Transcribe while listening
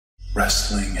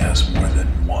Wrestling has more than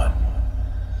one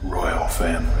royal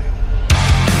family.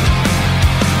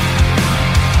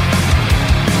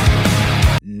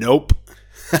 Nope.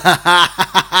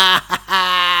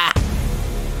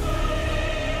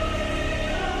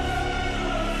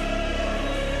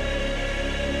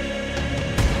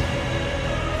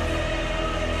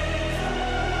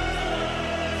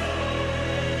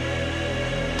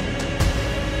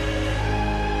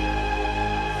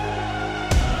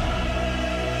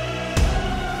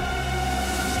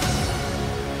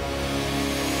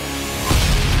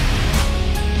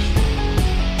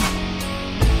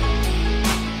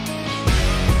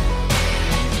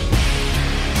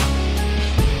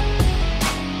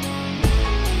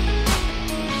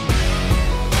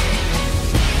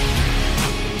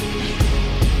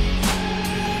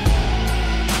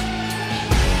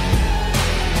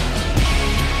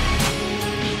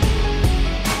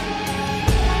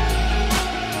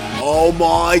 Oh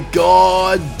my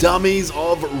god, dummies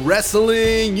of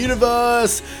wrestling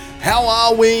universe, how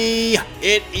are we?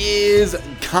 It is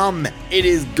come, it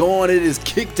is gone, it has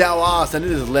kicked our ass, and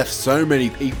it has left so many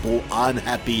people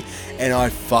unhappy, and I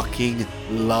fucking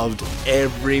loved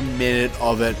every minute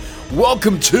of it.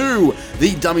 Welcome to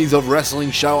the Dummies of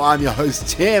Wrestling show. I'm your host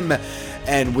Tim,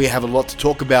 and we have a lot to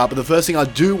talk about, but the first thing I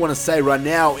do want to say right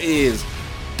now is,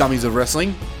 Dummies of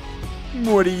Wrestling,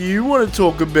 what do you want to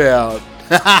talk about?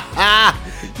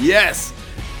 Yes,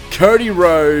 Cody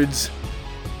Rhodes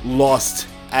lost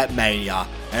at Mania,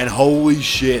 and holy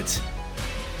shit,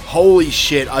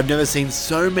 I've never seen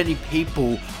so many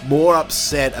people more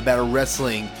upset about a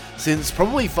wrestling since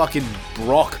probably fucking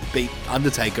Brock beat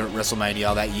Undertaker at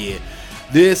WrestleMania that year.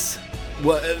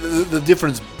 The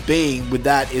difference being with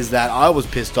that is that I was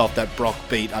pissed off that Brock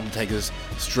beat Undertaker's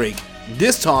streak.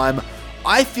 This time,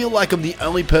 I feel like I'm the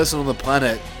only person on the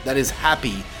planet that is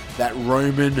happy that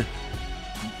Roman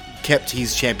kept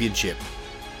his championship.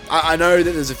 I know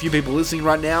that there's a few people listening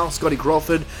right now. Scotty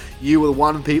Crawford, you were the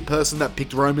one person that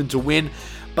picked Roman to win,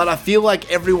 but I feel like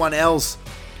everyone else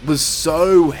was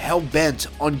so hell-bent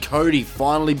on Cody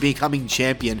finally becoming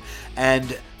champion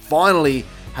and finally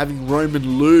having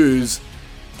Roman lose,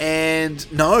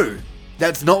 and no,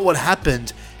 that's not what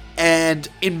happened. And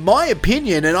in my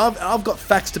opinion, and I've got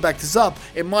facts to back this up,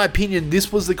 in my opinion,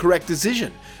 this was the correct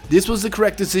decision. This was the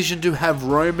correct decision to have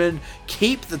Roman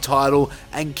keep the title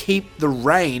and keep the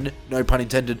reign, no pun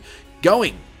intended,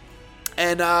 going.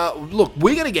 And look,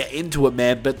 we're going to get into it,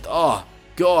 man, but oh,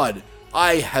 God,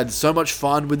 I had so much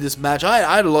fun with this match. I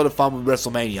had a lot of fun with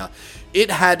WrestleMania.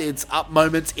 It had its up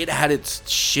moments, it had its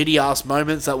shitty-ass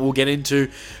moments that we'll get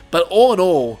into, but all in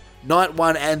all, night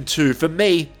 1 and 2, for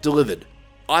me, delivered.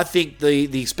 I think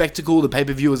the spectacle, the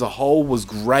pay-per-view as a whole was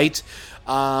great.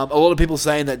 A lot of people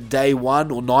saying that day 1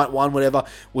 or night 1, whatever,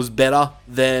 was better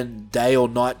than day or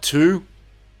night 2.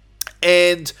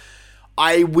 And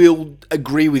I will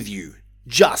agree with you.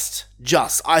 Just.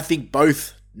 I think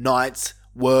both nights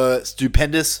were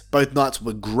stupendous. Both nights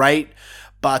were great.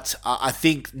 But I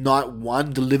think night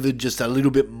 1 delivered just a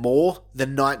little bit more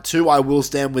than night 2. I will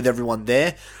stand with everyone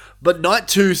there. But night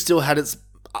 2 still had its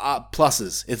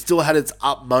pluses. It still had its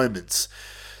up moments.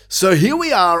 So here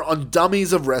we are on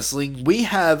Dummies of Wrestling. We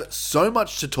have so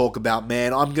much to talk about,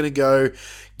 man. I'm going to go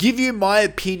give you my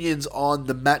opinions on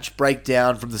the match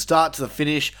breakdown from the start to the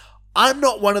finish. I'm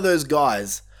not one of those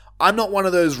guys. I'm not one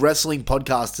of those wrestling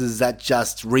podcasters that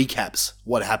just recaps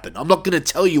what happened. I'm not going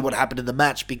to tell you what happened in the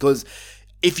match because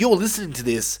if you're listening to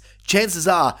this, chances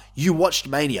are you watched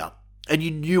Mania and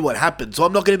you knew what happened. So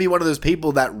I'm not going to be one of those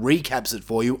people that recaps it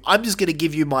for you. I'm just going to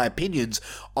give you my opinions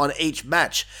on each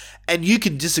match. And you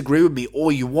can disagree with me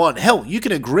all you want. Hell, you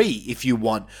can agree if you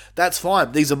want. That's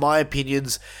fine. These are my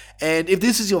opinions. And if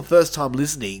this is your first time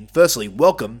listening, firstly,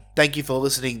 welcome. Thank you for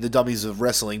listening to the Dummies of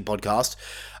Wrestling podcast.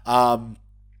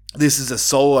 This is a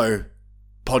solo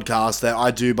podcast that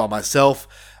I do by myself.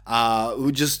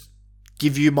 We just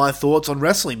give you my thoughts on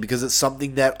wrestling because it's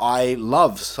something that I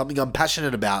love, something I'm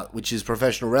passionate about, which is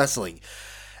professional wrestling.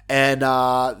 And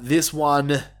this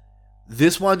one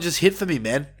just hit for me,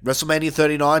 man. WrestleMania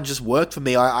 39 just worked for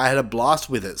me. I had a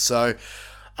blast with it. So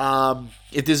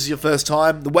if this is your first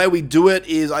time, the way we do it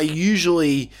is I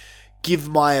usually give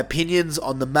my opinions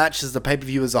on the match as the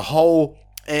pay-per-view as a whole.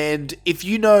 And if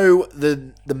you know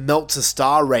the Meltzer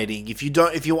star rating, if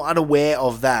you're unaware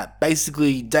of that,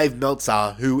 basically Dave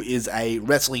Meltzer, who is a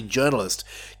wrestling journalist,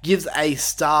 gives a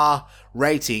star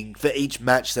rating for each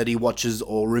match that he watches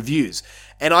or reviews.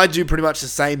 And I do pretty much the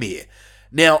same here.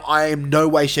 Now, I am no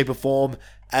way, shape, or form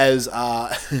as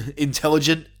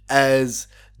intelligent as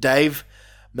Dave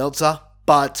Meltzer,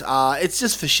 but it's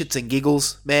just for shits and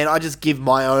giggles, man. I just give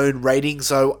my own rating,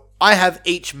 so I have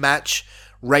each match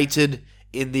rated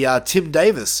in the Tim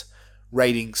Davis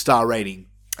star rating,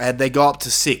 and they go up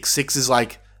to 6. 6 is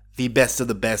like the best of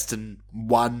the best, and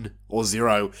 1 or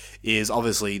 0 is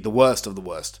obviously the worst of the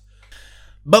worst.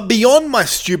 But beyond my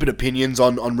stupid opinions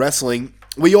on wrestling,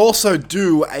 we also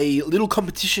do a little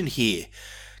competition here.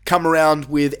 Come around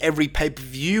with every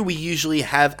pay-per-view, we usually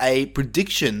have a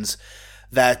predictions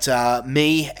that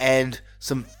me and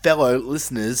some fellow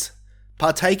listeners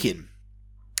partake in.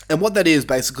 And what that is,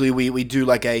 basically, we do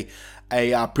like a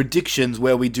predictions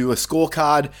where we do a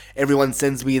scorecard. Everyone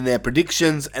sends me in their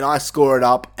predictions, and I score it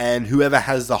up, and whoever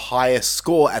has the highest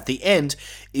score at the end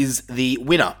is the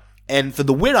winner. And for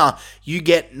the winner, you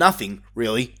get nothing,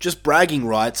 really, just bragging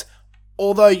rights,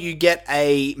 although you get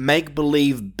a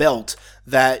make-believe belt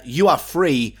that you are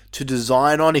free to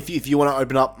design on. If you want to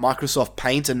open up Microsoft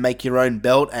Paint and make your own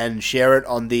belt and share it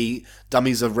on the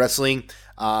Dummies of Wrestling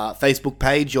Facebook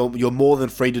page, you're more than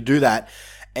free to do that.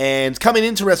 And coming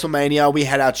into WrestleMania, we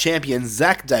had our champion,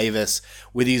 Zach Davis,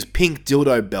 with his pink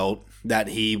dildo belt that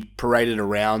he paraded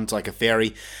around like a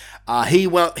fairy. He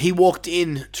walked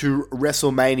into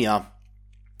WrestleMania,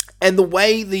 and the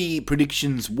way the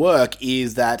predictions work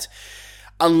is that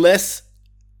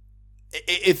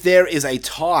if there is a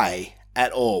tie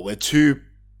at all, where two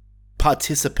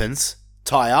participants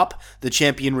tie up, the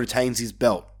champion retains his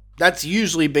belt. That's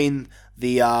usually been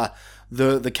the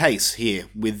case here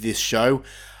with this show.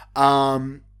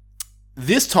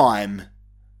 This time,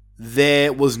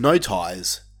 there was no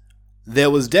ties.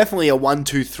 There was definitely a 1,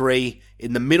 2, 3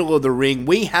 in the middle of the ring.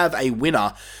 We have a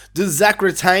winner. Does Zach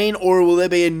retain, or will there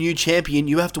be a new champion?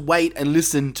 You have to wait and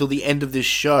listen till the end of this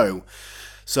show.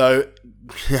 So,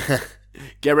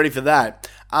 get ready for that.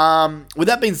 With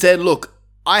that being said, look,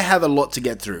 I have a lot to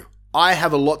get through. I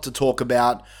have a lot to talk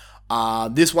about.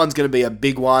 This one's going to be a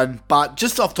big one, but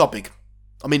just off topic.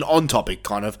 I mean, on topic,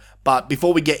 kind of. But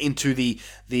before we get into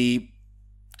the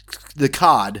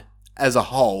card as a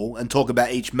whole and talk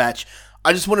about each match,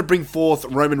 I just want to bring forth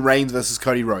Roman Reigns versus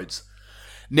Cody Rhodes.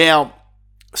 Now,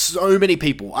 so many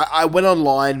people. I went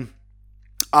online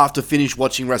after finished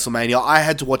watching WrestleMania. I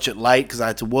had to watch it late because I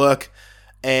had to work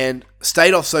and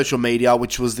stayed off social media,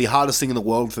 which was the hardest thing in the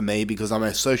world for me because I'm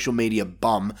a social media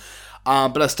bum.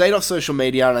 But I stayed off social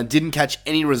media and I didn't catch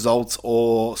any results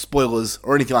or spoilers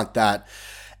or anything like that.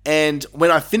 And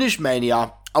when I finished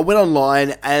Mania, I went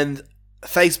online and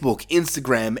Facebook,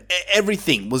 Instagram,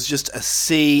 everything was just a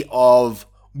sea of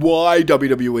why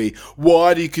WWE?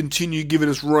 Why do you continue giving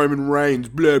us Roman Reigns?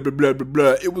 Blah, blah, blah, blah,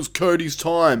 blah. It was Cody's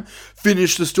time.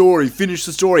 Finish the story. Finish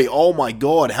the story. Oh my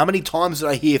God. How many times did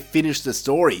I hear finish the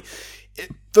story?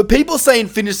 For people saying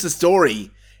finish the story,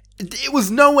 it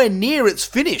was nowhere near its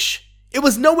finish. It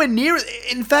was nowhere near it.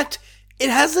 In fact, it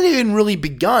hasn't even really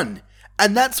begun.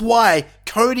 And that's why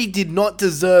Cody did not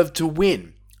deserve to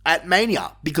win at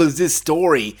Mania, because this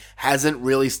story hasn't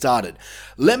really started.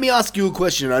 Let me ask you a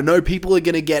question. I know people are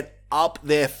going to get up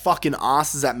their fucking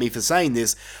asses at me for saying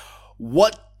this.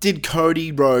 What did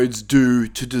Cody Rhodes do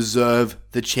to deserve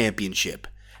the championship?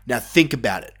 Now think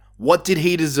about it. What did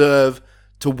he deserve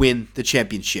to win the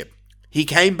championship? He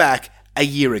came back a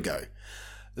year ago.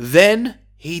 Then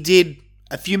he did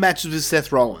a few matches with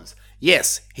Seth Rollins.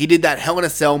 Yes, he did that Hell in a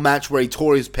Cell match where he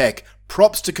tore his pec.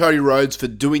 Props to Cody Rhodes for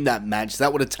doing that match.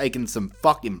 That would have taken some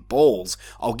fucking balls.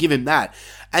 I'll give him that.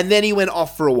 And then he went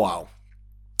off for a while.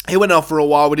 We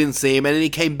didn't see him, and then he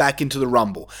came back into the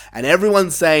Rumble. And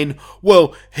everyone's saying,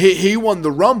 well, he won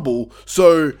the Rumble,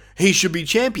 so he should be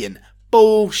champion.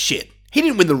 Bullshit. He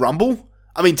didn't win the Rumble.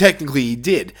 I mean, technically he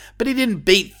did, but he didn't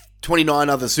beat 29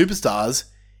 other superstars.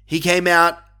 He came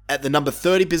out at the number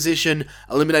 30 position,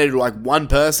 eliminated like one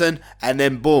person, and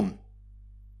then boom.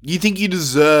 You think you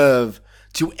deserve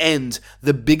to end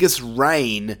the biggest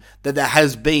reign that there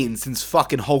has been since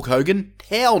fucking Hulk Hogan?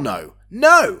 Hell no.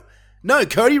 No,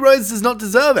 Cody Rhodes does not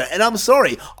deserve it, and I'm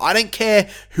sorry. I don't care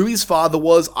who his father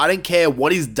was. I don't care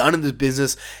what he's done in this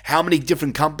business, how many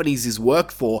different companies he's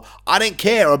worked for. I don't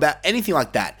care about anything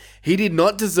like that. He did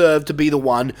not deserve to be the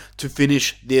one to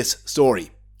finish this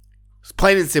story. It's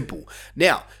plain and simple.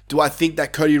 Now, do I think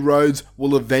that Cody Rhodes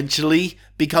will eventually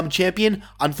become champion?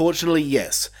 Unfortunately,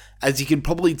 yes. As you can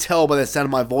probably tell by the sound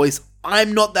of my voice,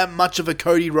 I'm not that much of a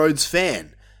Cody Rhodes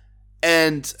fan.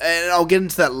 And I'll get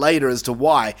into that later as to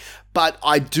why. But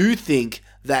I do think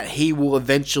that he will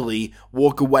eventually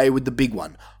walk away with the big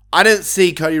one. I don't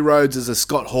see Cody Rhodes as a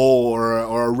Scott Hall or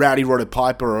a Rowdy Roddy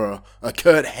Piper or a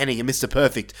Kurt Hennig, a Mr.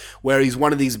 Perfect, where he's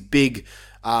one of these big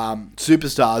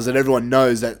superstars that everyone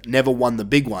knows that never won the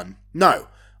big one. No,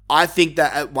 I think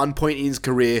that at one point in his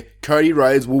career, Cody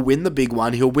Rhodes will win the big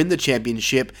one. He'll win the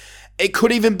championship. It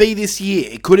could even be this year.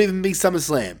 It could even be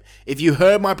SummerSlam. If you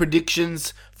heard my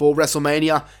predictions for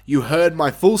WrestleMania, you heard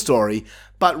my full story,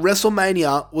 but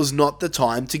WrestleMania was not the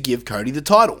time to give Cody the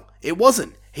title. It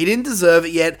wasn't. He didn't deserve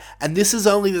it yet, and this is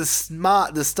only the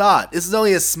start. This is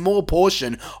only a small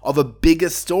portion of a bigger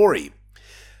story.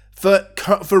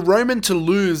 For Roman to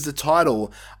lose the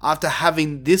title after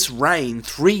having this reign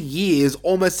 3 years,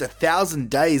 almost 1,000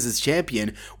 days as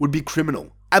champion, would be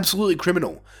criminal. Absolutely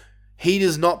criminal.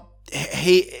 It's not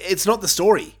the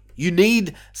story. You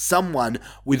need someone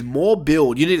with more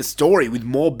build. You need a story with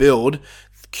more build.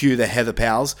 Cue the Heather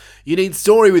Pals. You need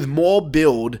story with more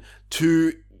build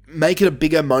to make it a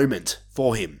bigger moment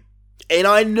for him. And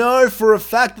I know for a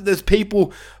fact that there's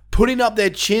people putting up their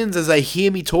chins as they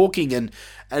hear me talking and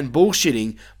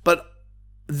bullshitting, but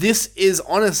this is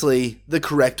honestly the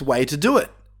correct way to do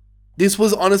it. This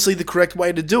was honestly the correct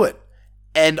way to do it.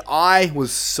 And I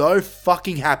was so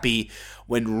fucking happy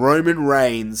when Roman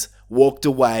Reigns walked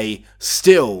away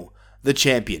still the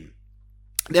champion.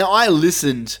 Now, I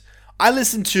listened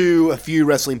to a few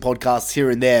wrestling podcasts here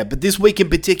and there, but this week in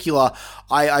particular,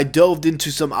 I delved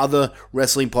into some other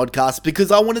wrestling podcasts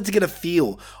because I wanted to get a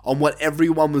feel on what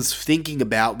everyone was thinking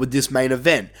about with this main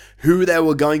event, who they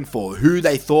were going for, who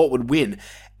they thought would win.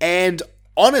 And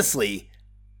honestly,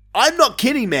 I'm not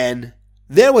kidding, man.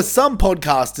 There were some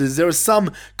podcasters, there were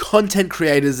some content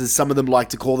creators, as some of them like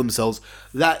to call themselves,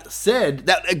 that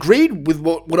agreed with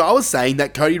what I was saying,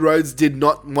 that Cody Rhodes did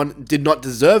not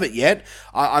deserve it yet.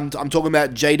 I'm talking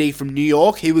about JD from New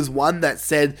York. He was one that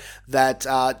said that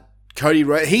Cody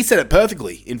Rhodes, he said it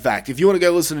perfectly, in fact. If you want to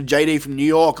go listen to JD from New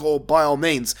York, or by all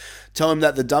means, tell him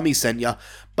that the Dummies sent you.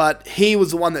 But he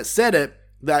was the one that said it,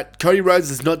 that Cody Rhodes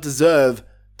does not deserve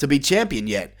to be champion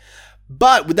yet.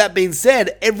 But with that being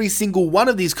said, every single one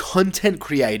of these content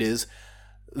creators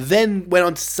then went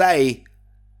on to say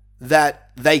that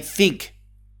they think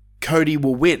Cody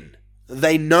will win.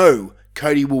 They know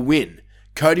Cody will win.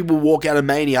 Cody will walk out of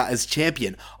Mania as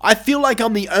champion. I feel like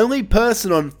I'm the only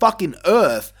person on fucking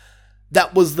Earth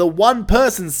that was the one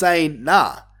person saying,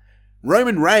 nah,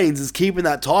 Roman Reigns is keeping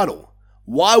that title.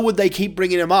 Why would they keep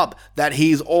bringing him up that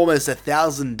he's almost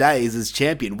 1,000 days as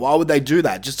champion? Why would they do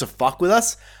that? Just to fuck with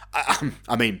us?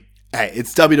 I mean, hey,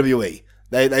 it's WWE.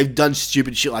 They've done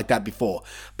stupid shit like that before.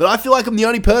 But I feel like I'm the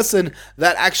only person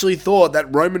that actually thought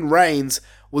that Roman Reigns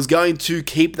was going to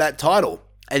keep that title.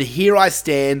 And here I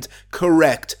stand,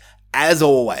 correct, as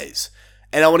always.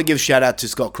 And I want to give shout out to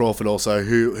Scott Crawford also,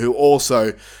 who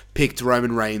also picked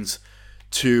Roman Reigns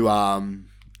to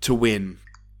win.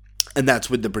 And that's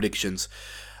with the predictions.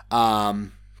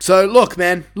 So look,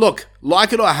 man,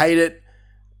 like it or hate it,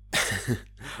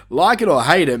 like it or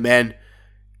hate it, man,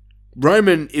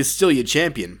 Roman is still your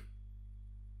champion.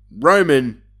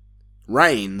 Roman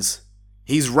Reigns,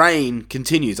 his reign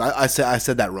continues. I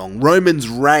said that wrong. Roman's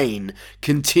reign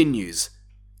continues.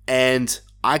 And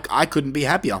I couldn't be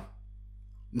happier.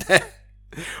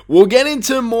 We'll get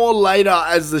into more later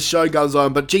as the show goes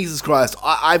on, but Jesus Christ,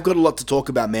 I've got a lot to talk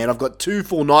about, man. I've got 2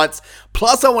 full nights,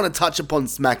 plus I want to touch upon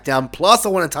SmackDown, plus I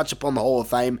want to touch upon the Hall of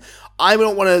Fame. I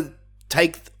don't want to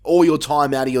take all your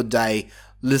time out of your day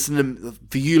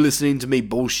for you listening to me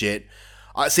bullshit.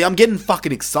 See, I'm getting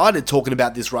fucking excited talking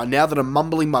about this right now that I'm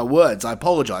mumbling my words. I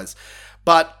apologize.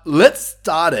 But let's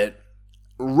start it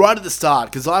right at the start,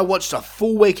 because I watched a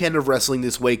full weekend of wrestling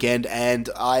this weekend, and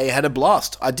I had a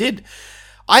blast. I did.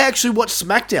 I actually watched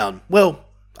SmackDown. Well,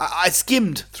 I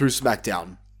skimmed through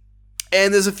SmackDown.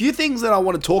 And there's a few things that I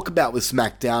want to talk about with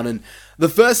SmackDown, and the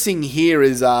first thing here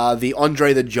is the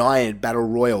Andre the Giant Battle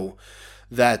Royal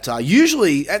that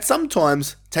usually, at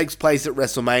sometimes, takes place at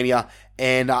WrestleMania,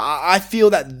 and I feel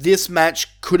that this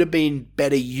match could have been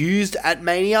better used at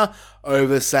Mania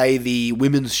over, say, the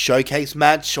Women's Showcase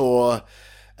match, or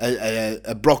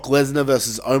a Brock Lesnar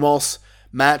versus Omos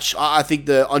match. I think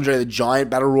the Andre the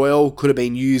Giant Battle Royal could have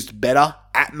been used better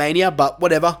at Mania, but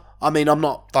whatever. I mean, I'm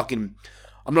not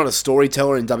a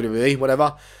storyteller in WWE,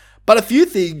 whatever. But a few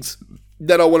things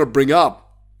that I want to bring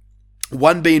up.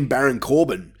 One being Baron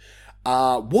Corbin.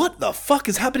 What the fuck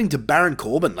is happening to Baron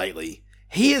Corbin lately?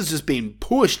 He has just been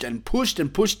pushed and pushed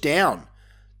and pushed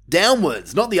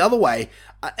downwards, not the other way.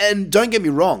 And don't get me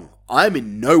wrong, I'm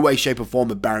in no way, shape, or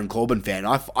form a Baron Corbin fan.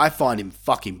 I find him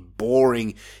fucking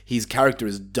boring. His character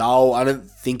is dull. I don't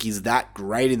think he's that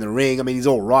great in the ring. I mean, he's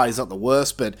alright. He's not the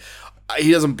worst, but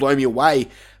he doesn't blow me away.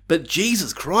 But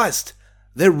Jesus Christ,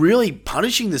 they're really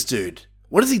punishing this dude.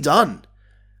 What has he done?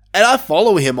 And I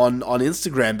follow him on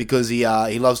Instagram because he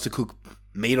loves to cook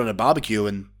meat on a barbecue,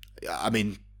 and I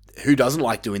mean, who doesn't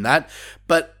like doing that?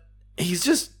 But he's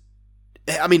just,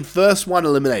 I mean, first one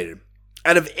eliminated.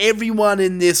 Out of everyone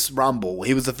in this Rumble,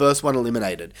 he was the first one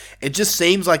eliminated. It just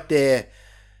seems like they're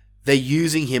they're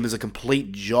using him as a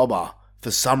complete jobber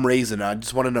for some reason. I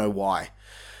just want to know why.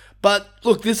 But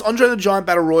look, this Andre the Giant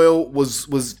Battle Royal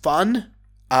was fun.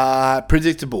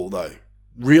 Predictable, though.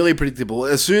 Really predictable.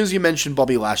 As soon as you mentioned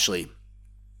Bobby Lashley,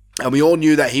 and we all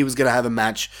knew that he was going to have a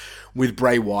match with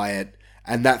Bray Wyatt,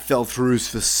 and that fell through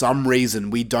for some reason.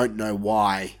 We don't know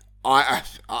why.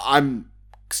 I'm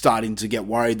starting to get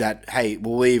worried that, hey,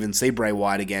 will we even see Bray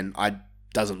Wyatt again?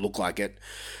 Doesn't look like it.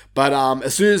 But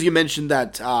as soon as you mentioned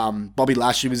that Bobby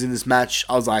Lashley was in this match,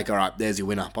 I was like, all right, there's your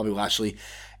winner, Bobby Lashley.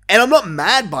 And I'm not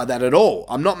mad by that at all.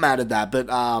 I'm not mad at that, but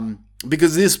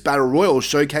because this Battle Royal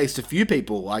showcased a few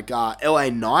people, like LA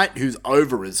Knight, who's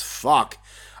over as fuck.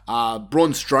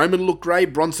 Braun Strowman looked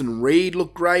great. Bronson Reed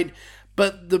looked great.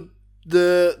 But the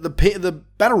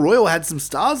Battle Royal had some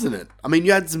stars in it. I mean,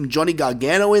 you had some Johnny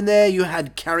Gargano in there. You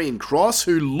had Karrion Kross,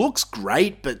 who looks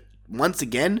great, but once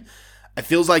again, it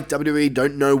feels like WWE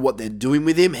don't know what they're doing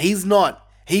with him. He's not.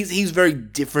 He's very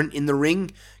different in the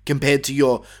ring compared to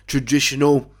your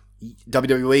traditional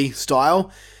WWE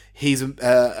style. He's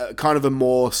kind of a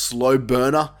more slow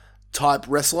burner type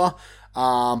wrestler.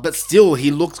 But still,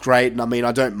 he looks great, and I mean,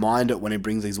 I don't mind it when he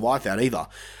brings his wife out either.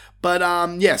 But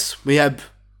yes, we have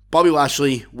Bobby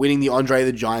Lashley winning the Andre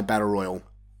the Giant Battle Royal.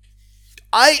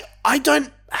 I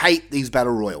don't hate these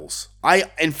Battle Royals.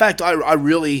 In fact, I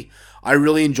really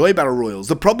enjoy Battle Royals.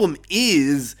 The problem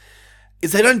is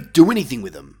they don't do anything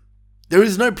with them. There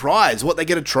is no prize. What, they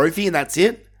get a trophy and that's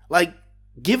it? Like,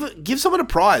 give someone a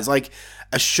prize, like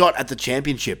a shot at the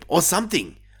championship or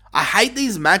something. I hate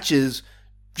these matches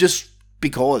just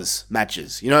because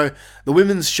matches. You know, the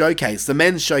women's showcase, the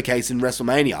men's showcase in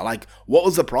WrestleMania. Like, what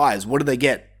was the prize? What did they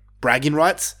get? Bragging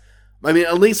rights? I mean,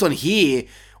 at least on here,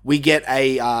 we get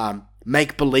a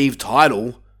make-believe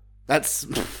title. That's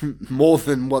more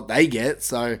than what they get.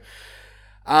 So,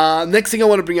 next thing I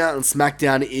want to bring out on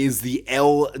SmackDown is the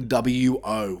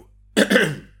LWO.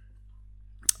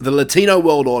 The Latino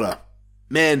World Order.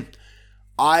 Man,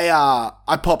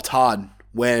 I popped hard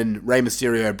when Rey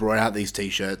Mysterio brought out these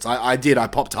t-shirts. I did. I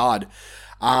popped hard.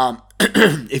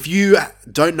 If you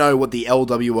don't know what the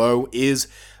LWO is,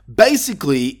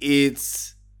 basically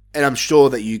it's, and I'm sure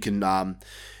that you can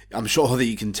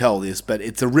tell this, but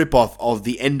it's a rip-off of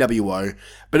the NWO.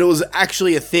 But it was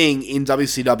actually a thing in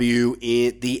WCW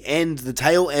at the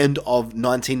tail end of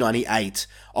 1998,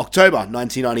 October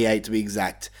 1998 to be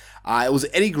exact. It was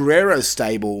Eddie Guerrero's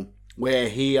stable where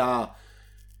he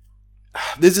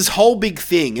there's this whole big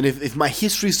thing, and if my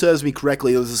history serves me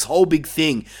correctly, there was this whole big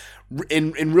thing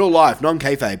in real life,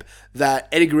 non-kayfabe, that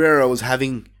Eddie Guerrero was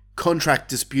having contract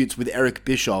disputes with Eric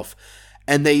Bischoff,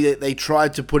 and they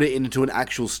tried to put it into an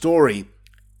actual story.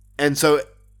 And so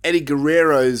Eddie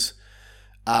Guerrero's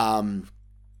kind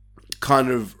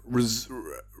of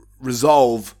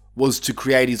resolve was to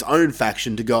create his own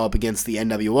faction to go up against the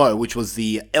NWO, which was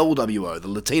the LWO, the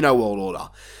Latino World Order.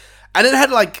 And it had,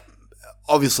 like,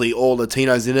 obviously all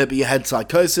Latinos in it, but you had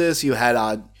Psychosis, you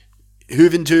had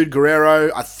Juventud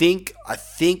Guerrero, I think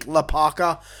La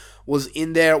Parca was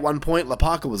in there at one point. La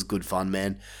Parca was good fun,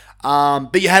 man.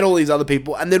 But you had all these other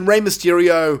people, and then Rey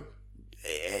Mysterio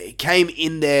came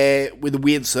in there with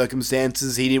weird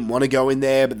circumstances. He didn't want to go in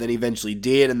there, but then he eventually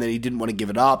did, and then he didn't want to give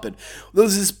it up, and there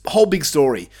was this whole big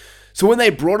story. So when they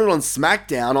brought it on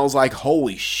SmackDown, I was like,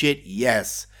 holy shit,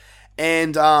 yes.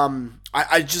 And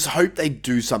I just hope they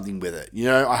do something with it. You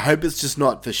know, I hope it's just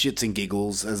not for shits and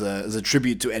giggles as a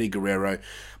tribute to Eddie Guerrero,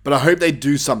 but I hope they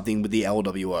do something with the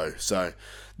LWO. So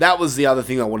that was the other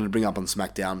thing I wanted to bring up on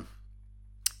SmackDown.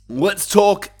 Let's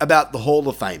talk about the Hall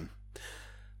of Fame.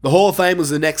 The Hall of Fame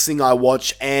was the next thing I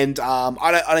watch, and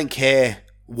I don't care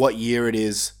what year it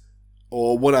is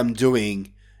or what I'm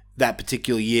doing that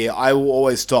particular year. I will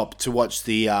always stop to watch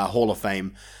the Hall of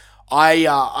Fame.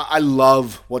 I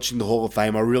love watching the Hall of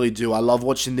Fame. I really do. I love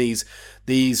watching these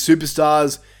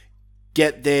superstars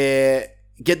get their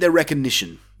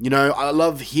recognition. You know, I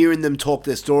love hearing them talk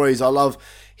their stories. I love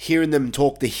hearing them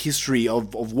talk the history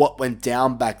of what went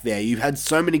down back there. You've had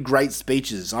so many great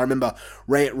speeches. I remember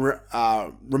Razor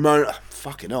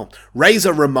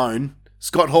Ramon,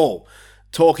 Scott Hall,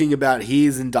 talking about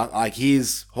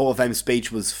his Hall of Fame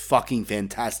speech was fucking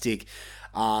fantastic.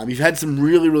 You've had some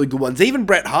really, really good ones. Even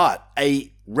Bret Hart,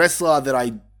 a wrestler that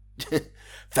I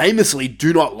famously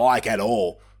do not like at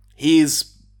all.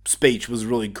 His speech was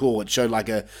really cool. It showed like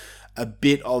a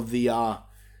bit of the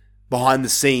behind the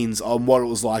scenes on what it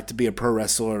was like to be a pro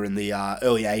wrestler in the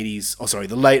late 80s,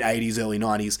 early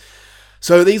 90s.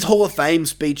 So these Hall of Fame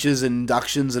speeches and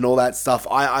inductions and all that stuff,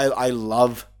 I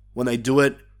love when they do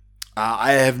it.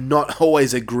 I have not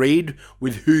always agreed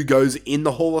with who goes in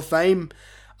the Hall of Fame.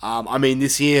 I mean,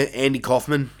 this year, Andy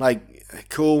Kaufman, like,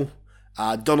 cool.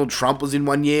 Donald Trump was in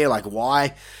one year, like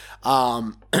why?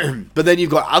 But then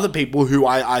you've got other people who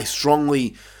I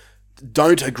strongly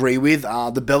don't agree with.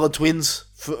 The Bella Twins,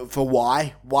 for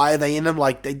why? Why are they in them?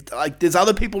 There's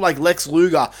other people like Lex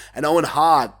Luger and Owen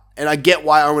Hart, and I get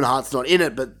why Owen Hart's not in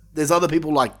it, but there's other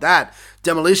people like that,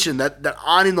 Demolition, that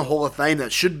aren't in the Hall of Fame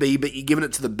that should be, but you're giving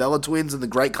it to the Bella Twins and the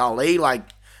Great Khali. Like,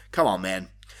 come on, man.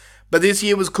 But this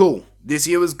year was cool. This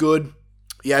year was good.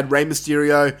 You had Rey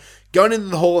Mysterio going into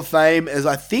the Hall of Fame as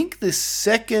I think the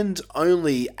second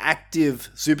only active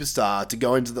superstar to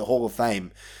go into the Hall of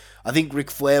Fame. I think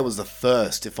Ric Flair was the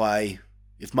first, if my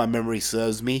memory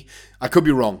serves me. I could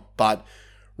be wrong, but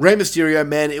Rey Mysterio,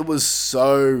 man, it was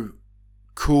so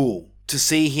cool to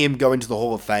see him go into the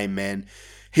Hall of Fame, man.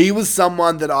 He was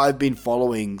someone that I've been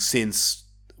following since,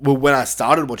 well, when I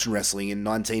started watching wrestling in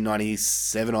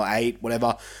 1997 or 8,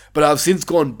 whatever. But I've since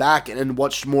gone back and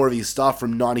watched more of his stuff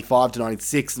from 95 to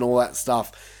 96 and all that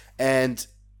stuff. And,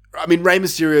 I mean, Rey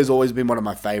Mysterio has always been one of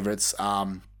my favorites. I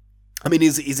mean,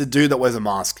 he's a dude that wears a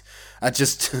mask. That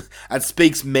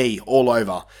speaks me all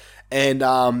over. And,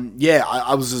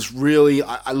 I was just really,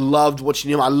 I loved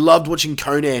watching him. I loved watching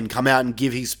Conan come out and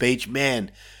give his speech.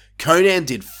 Man, Conan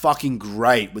did fucking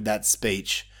great with that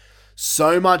speech.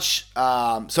 So much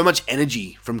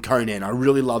energy from Conan. I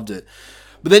really loved it.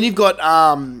 But then you've got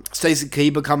Stacy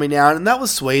Keibler coming out, and that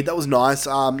was sweet. That was nice.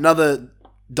 Another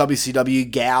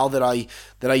WCW gal that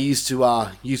I used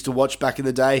to watch back in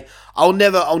the day. I'll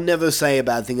never say a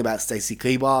bad thing about Stacy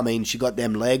Keibler. I mean, she got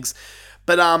them legs.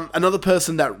 But another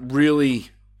person that really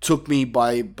took me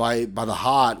by the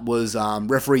heart was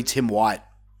referee Tim White.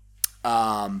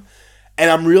 And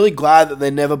I'm really glad that they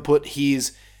never put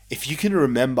his. If you can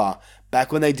remember,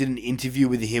 back when they did an interview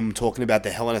with him talking about the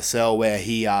Hell in a Cell where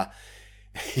he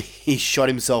shot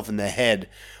himself in the head,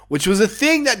 which was a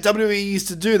thing that WWE used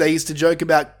to do. They used to joke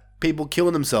about people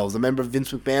killing themselves. I remember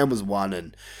Vince McMahon was one,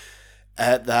 and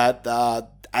that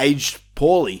aged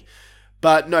poorly.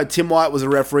 But no, Tim White was a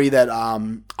referee that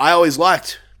I always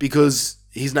liked because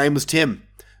his name was Tim.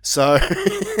 So,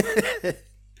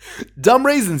 dumb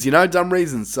reasons.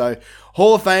 So,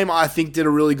 Hall of Fame, I think, did a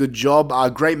really good job.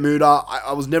 Great Muta,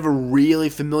 I was never really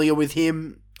familiar with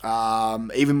him.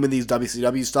 Even with his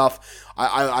WCW stuff,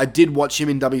 I did watch him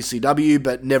in WCW,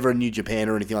 but never in New Japan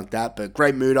or anything like that. But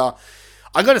Great Muta,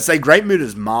 I gotta say, Great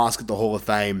Muta's mask at the Hall of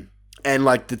Fame and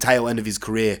like the tail end of his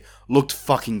career looked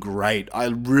fucking great. I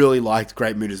really liked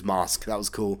Great Muta's mask. That was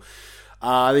cool.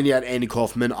 Then you had Andy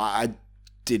Kaufman. I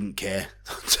didn't care.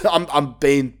 I'm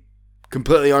being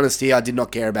completely honest here. I did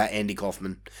not care about Andy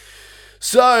Kaufman.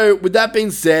 So, with that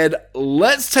being said,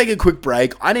 let's take a quick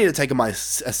break. I need to take a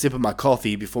sip of my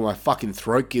coffee before my fucking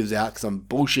throat gives out because I'm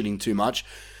bullshitting too much.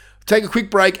 Take a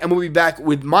quick break and we'll be back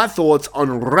with my thoughts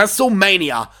on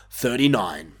WrestleMania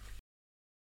 39.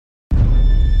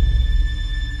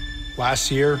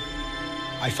 Last year,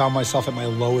 I found myself at my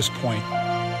lowest point.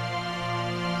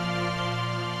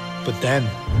 But then,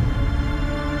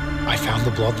 I found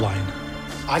the bloodline.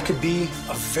 I could be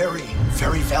a very,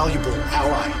 very valuable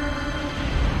ally.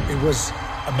 It was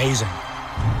amazing.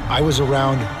 I was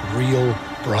around real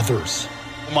brothers.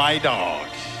 My dog.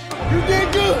 You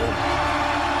did good.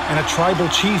 And a tribal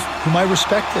chief whom I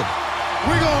respected.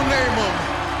 We're gonna name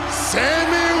him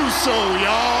Sammy Uso,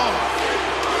 y'all.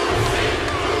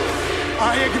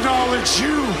 I acknowledge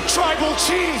you, tribal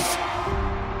chief.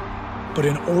 But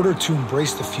in order to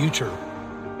embrace the future,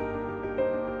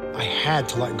 I had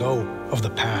to let go of the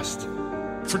past.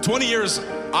 For 20 years,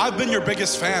 I've been your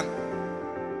biggest fan.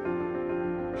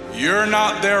 You're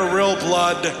not their real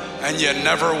blood, and you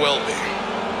never will be.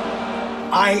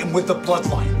 I am with the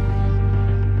bloodline.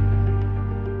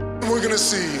 We're gonna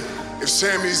see if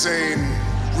Sami Zayn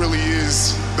really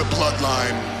is the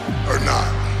bloodline or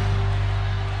not.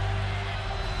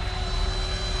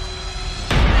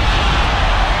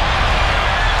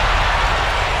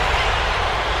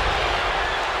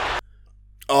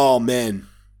 Oh man,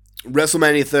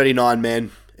 WrestleMania 39,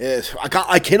 man.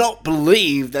 I cannot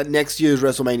believe that next year's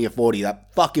WrestleMania 40.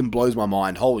 That fucking blows my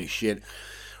mind. Holy shit.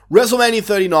 WrestleMania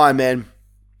 39, man.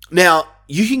 Now,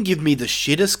 you can give me the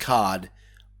shittest card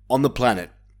on the planet.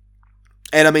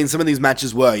 And I mean, some of these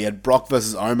matches were. You had Brock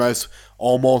versus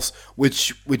Omos,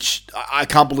 which I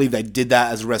can't believe they did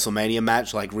that as a WrestleMania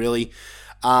match. Like, really.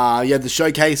 You had the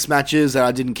showcase matches that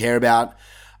I didn't care about.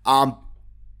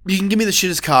 You can give me the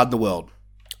shittest card in the world.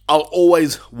 I'll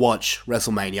always watch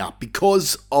WrestleMania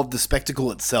because of the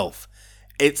spectacle itself.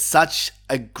 It's such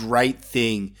a great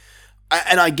thing.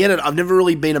 And I get it. I've never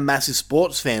really been a massive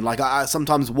sports fan. Like, I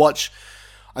sometimes watch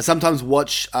I sometimes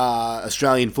watch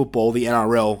Australian football, the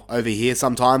NRL, over here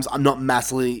sometimes. I'm not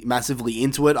massively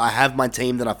into it. I have my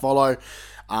team that I follow,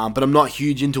 but I'm not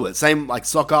huge into it. Same like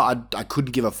soccer, I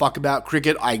couldn't give a fuck about.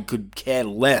 Cricket, I could care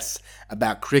less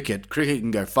about cricket. Cricket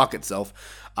can go fuck itself.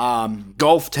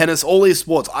 Golf, tennis, all these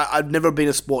sports, I've never been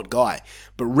a sport guy.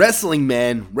 But wrestling,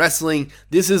 man,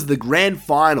 this is the grand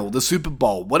final, the Super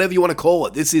Bowl, whatever you want to call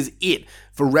it. This is it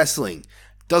for wrestling.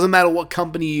 Doesn't matter what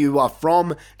company you are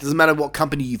from, doesn't matter what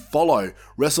company you follow,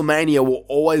 WrestleMania will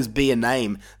always be a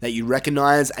name that you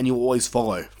recognize and you'll always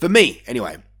follow. For me,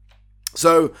 anyway.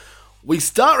 So, we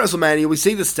start WrestleMania, we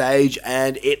see the stage,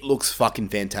 and it looks fucking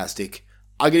fantastic.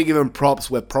 I'm going to give them props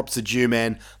where props are due,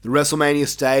 man. The WrestleMania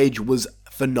stage was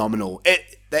phenomenal.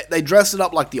 They dressed it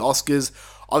up like the Oscars.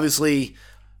 Obviously,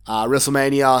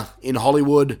 WrestleMania in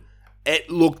Hollywood, it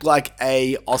looked like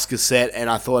a Oscar set, and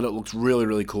I thought it looked really,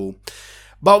 really cool.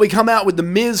 But we come out with The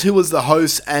Miz, who was the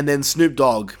host, and then Snoop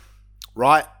Dogg,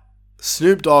 right?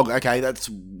 Snoop Dogg, okay, that's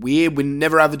weird. We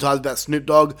never advertised about Snoop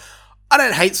Dogg. I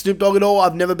don't hate Snoop Dogg at all.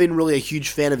 I've never been really a huge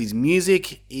fan of his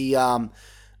music.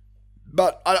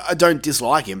 But I don't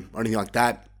dislike him or anything like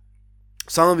that.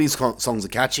 Some of his songs are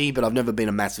catchy, but I've never been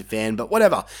a massive fan. But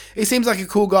whatever. He seems like a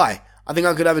cool guy. I think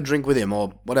I could have a drink with him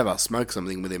or whatever, smoke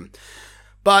something with him.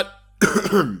 But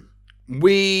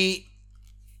we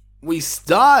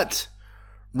start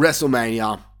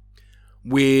WrestleMania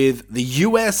with the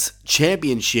US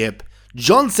Championship,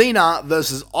 John Cena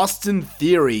versus Austin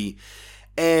Theory,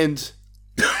 and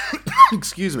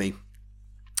excuse me,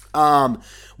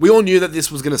 we all knew that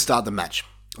this was going to start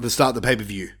the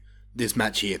pay-per-view, this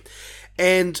match here.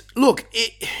 And look,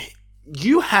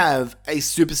 you have a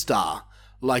superstar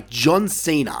like John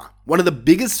Cena, one of the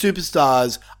biggest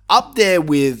superstars, up there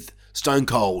with Stone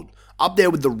Cold, up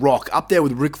there with The Rock, up there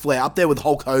with Ric Flair, up there with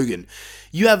Hulk Hogan.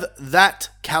 You have that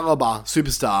caliber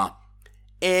superstar,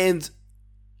 and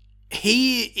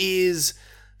he is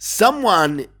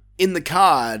someone in the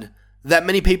card that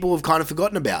many people have kind of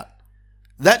forgotten about.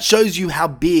 That shows you how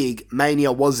big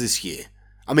Mania was this year.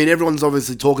 I mean, everyone's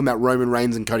obviously talking about Roman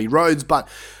Reigns and Cody Rhodes, but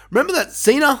remember that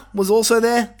Cena was also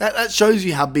there? That shows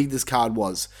you how big this card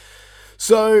was.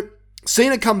 So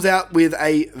Cena comes out with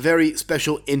a very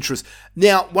special entrance.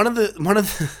 Now, one of the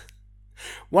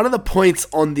points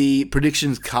on the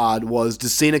predictions card was,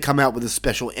 does Cena come out with a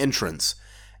special entrance?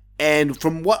 And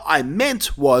from what I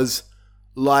meant was,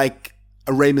 like,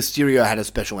 a Rey Mysterio had a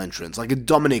special entrance, like a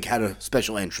Dominic had a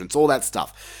special entrance, all that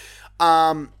stuff.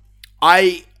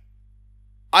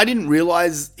 I didn't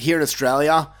realize here in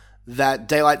Australia that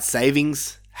daylight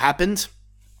savings happened.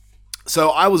 So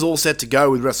I was all set to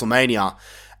go with WrestleMania.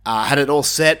 Had it all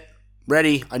set,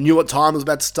 ready. I knew what time was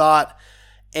about to start.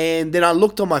 And then I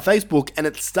looked on my Facebook and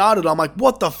it started. I'm like,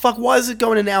 what the fuck? Why is it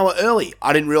going an hour early?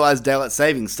 I didn't realize daylight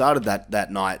savings started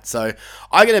that night. So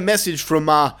I get a message from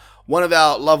one of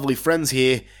our lovely friends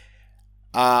here,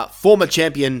 former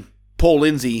champion Paul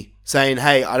Lindsay, saying,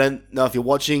 hey, I don't know if you're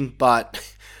watching,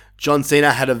 but John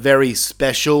Cena had a very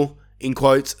special, in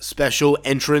quotes, special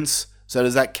entrance. So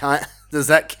does that count? Does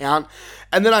that count?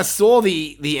 And then I saw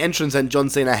the entrance that John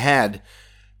Cena had.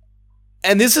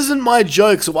 And this isn't my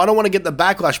joke, so I don't want to get the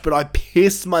backlash, but I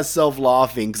pissed myself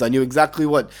laughing because I knew exactly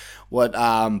what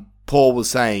Paul was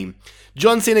saying.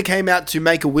 John Cena came out to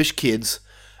Make-A-Wish kids.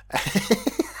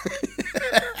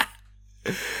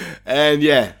 And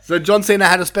yeah, so John Cena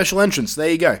had a special entrance. There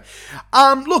you go.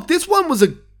 Look, this one was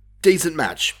a decent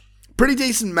match. Pretty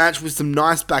decent match with some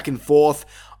nice back and forth.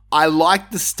 I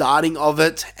liked the starting of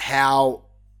it, how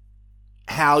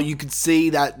you could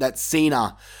see that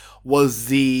Cena was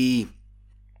the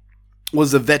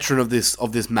veteran of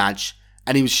this match,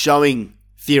 and he was showing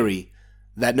Theory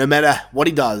that no matter what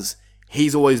he does,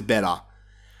 he's always better.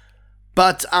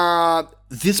 But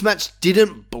this match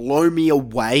didn't blow me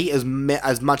away as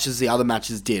much as the other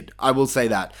matches did. I will say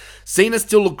that. Cena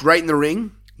still looked great in the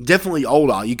ring. Definitely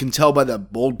older. You can tell by the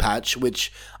bald patch,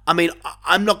 which, I mean,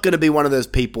 I'm not going to be one of those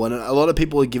people, and a lot of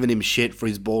people are giving him shit for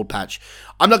his bald patch.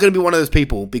 I'm not going to be one of those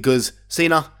people because,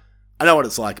 Cena, I know what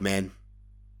it's like, man.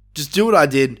 Just do what I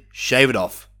did, shave it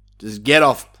off. Just get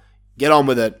on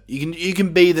with it. You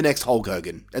can be the next Hulk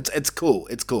Hogan. It's cool.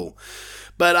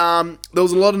 But there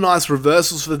was a lot of nice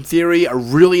reversals from Theory, a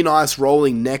really nice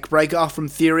rolling neck breaker from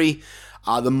Theory.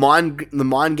 The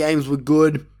mind games were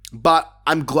good, but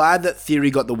I'm glad that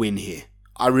Theory got the win here.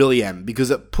 I really am,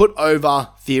 because it put over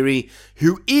Theory,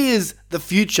 who is the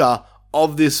future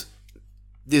of this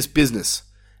business.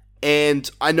 And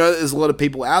I know that there's a lot of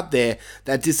people out there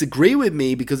that disagree with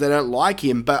me because they don't like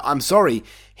him, but I'm sorry,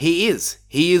 he is.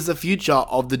 He is the future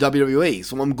of the WWE.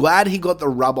 So I'm glad he got the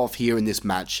rub off here in this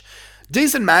match.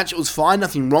 Decent match, it was fine,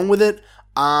 nothing wrong with it.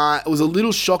 It was a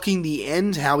little shocking the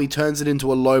end, how he turns it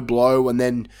into a low blow and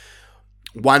then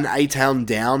one A-Town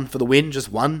down for the win,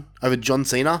 just one over John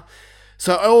Cena.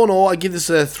 So all in all, I give this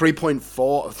a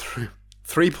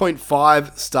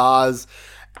 3.5 stars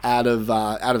out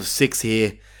of 6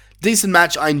 here. Decent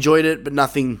match, I enjoyed it, but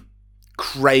nothing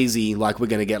crazy like we're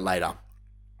going to get later.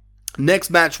 Next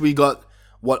match, we got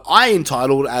what I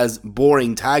entitled as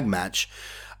boring tag match.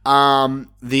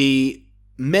 The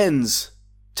men's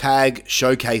tag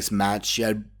showcase match. You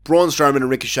had Braun Strowman and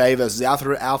Ricochet versus the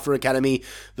Alpha Academy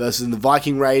versus the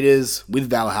Viking Raiders with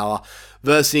Valhalla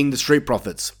versus the Street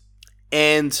Profits.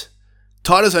 And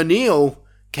Titus O'Neil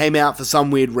came out for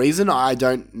some weird reason. I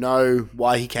don't know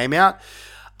why he came out.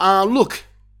 Look,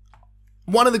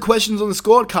 one of the questions on the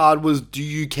scorecard was, do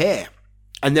you care?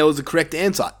 And there was a correct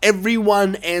answer.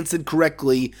 Everyone answered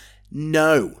correctly,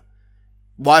 no.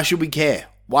 Why should we care?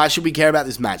 Why should we care about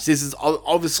this match? This is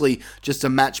obviously just a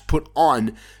match put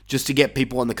on just to get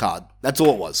people on the card. That's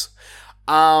all it was.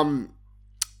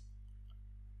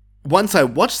 Once I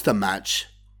watched the match,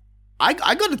 I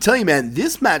got to tell you, man,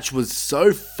 this match was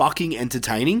so fucking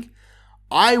entertaining.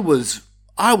 I was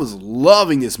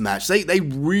loving this match. They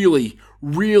really,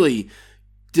 really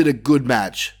did a good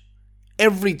match.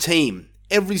 Every team,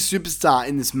 every superstar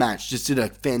in this match just did a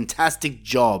fantastic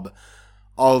job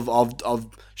of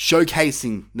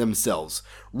showcasing themselves.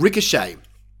 Ricochet.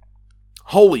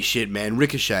 Holy shit, man.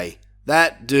 Ricochet.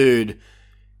 That dude,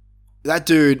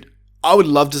 I would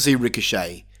love to see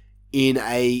Ricochet in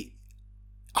a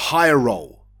higher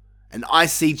role. An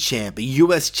IC champ, a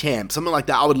US champ, something like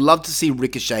that. I would love to see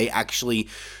Ricochet actually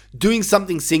doing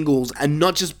something singles and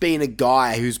not just being a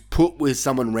guy who's put with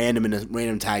someone random in a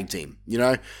random tag team, you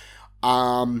know?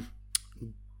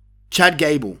 Chad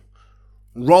Gable.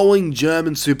 Rolling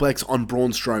German suplex on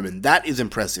Braun Strowman. That is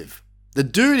impressive. The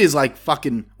dude is like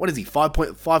fucking, what is he,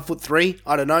 5'3"?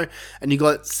 I don't know. And you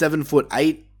got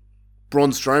 7'8",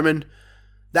 Braun Strowman.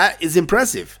 That is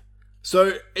impressive.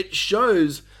 So it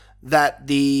shows that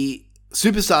the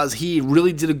superstars here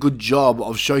really did a good job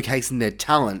of showcasing their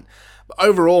talent. But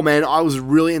overall, man, I was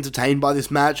really entertained by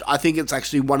this match. I think it's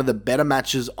actually one of the better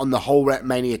matches on the whole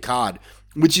WrestleMania card,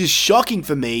 which is shocking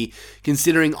for me,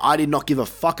 considering I did not give a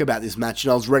fuck about this match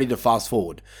and I was ready to fast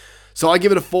forward. So I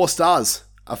give it a 4 stars.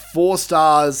 A 4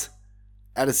 stars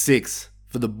out of 6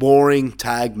 for the boring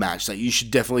tag match that you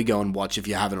should definitely go and watch if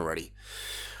you haven't already.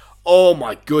 Oh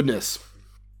my goodness.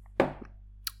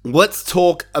 Let's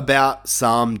talk about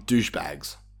some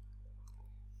douchebags.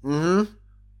 And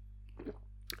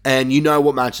you know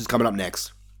what match is coming up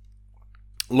next.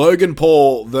 Logan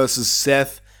Paul versus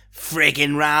Seth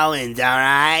freaking Rollins,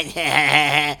 alright?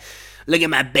 Look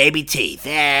at my baby teeth.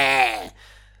 I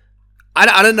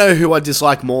don't know who I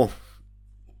dislike more.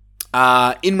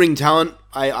 In-ring talent,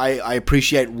 I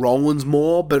appreciate Rollins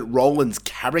more, but Rollins'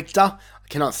 character, I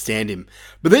cannot stand him.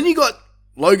 But then you got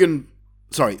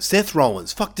Seth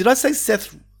Rollins. Fuck, did I say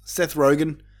Seth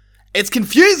Rogen? It's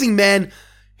confusing, man.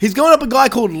 He's going up a guy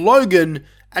called Logan,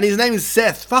 and his name is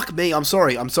Seth. Fuck me, I'm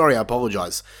sorry, I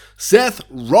apologize. Seth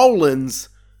Rollins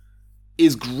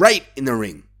is great in the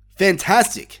ring.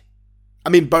 Fantastic. I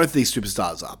mean, both these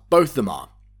superstars are. Both of them are.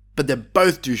 But they're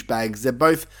both douchebags. They're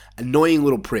both annoying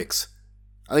little pricks.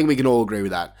 I think we can all agree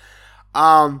with that.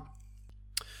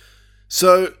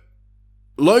 So,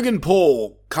 Logan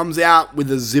Paul comes out with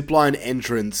a zipline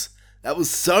entrance that was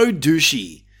so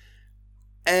douchey.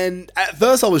 And at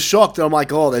first I was shocked. And I'm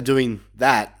like, oh, they're doing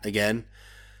that again.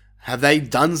 Have they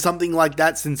done something like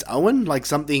that since Owen? Like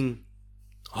something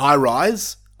high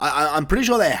rise? I'm pretty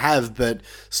sure they have, but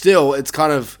still, it's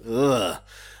kind of a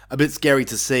bit scary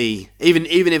to see, even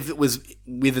if it was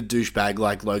with a douchebag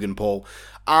like Logan Paul.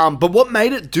 But what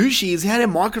made it douchey is he had a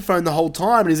microphone the whole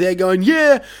time, and he's there going,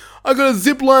 yeah, I got a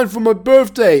zip line for my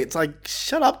birthday. It's like,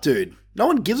 shut up, dude. No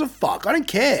one gives a fuck. I don't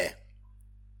care.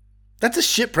 That's a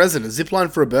shit present, a zip line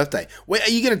for a birthday. Wait, are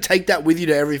you going to take that with you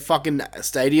to every fucking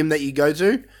stadium that you go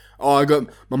to? Oh, I got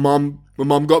my mum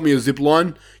got me a zip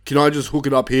line. Can I just hook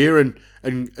it up here and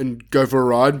go for a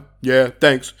ride? Yeah,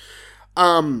 thanks.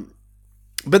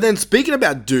 But then speaking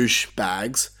about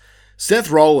douchebags,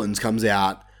 Seth Rollins comes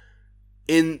out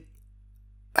in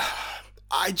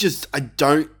I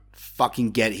don't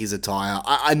fucking get his attire.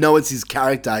 I know it's his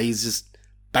character. He's just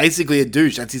basically a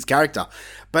douche. That's his character.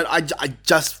 But I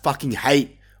just fucking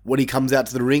hate what he comes out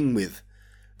to the ring with.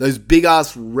 Those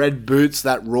big-ass red boots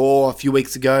that Raw a few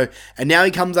weeks ago. And now he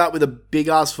comes out with a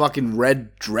big-ass fucking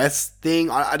red dress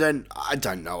thing. I don't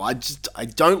know. I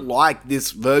don't like this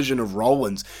version of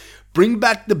Rollins. Bring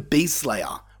back the Beast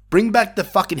Slayer. Bring back the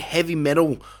fucking heavy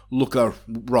metal looker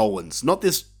Rollins. Not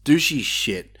this douchey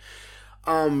shit.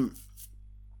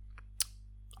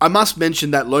 I must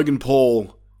mention that Logan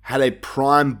Paul had a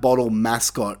Prime bottle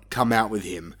mascot come out with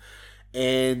him.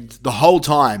 And the whole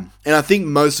time, and I think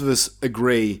most of us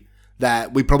agree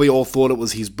that we probably all thought it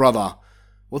was his brother.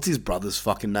 What's his brother's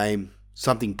fucking name?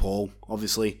 Something Paul,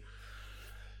 obviously.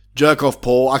 Jerk off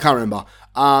Paul, I can't remember.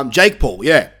 Jake Paul,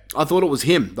 yeah. I thought it was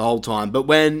him the whole time. But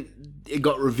when it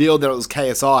got revealed that it was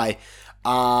KSI,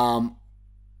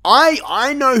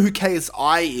 I know who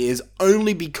KSI is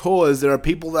only because there are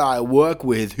people that I work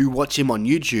with who watch him on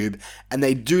YouTube, and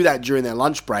they do that during their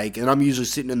lunch break, and I'm usually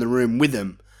sitting in the room with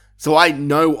them. So I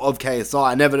know of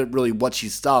KSI. I never really watch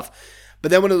his stuff.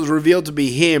 But then when it was revealed to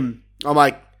be him,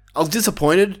 I was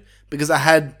disappointed because I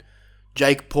had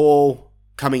Jake Paul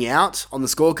coming out on the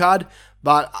scorecard.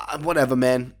 But whatever,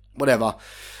 man. Whatever.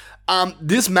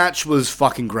 This match was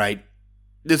fucking great.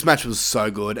 This match was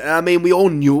so good. And I mean, we all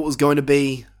knew it was going to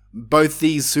be. Both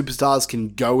these superstars can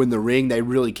go in the ring. They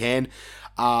really can.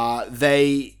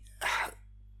 They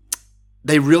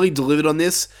really delivered on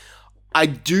this. I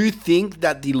do think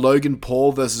that the Logan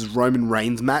Paul versus Roman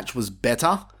Reigns match was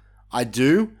better. I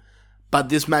do. But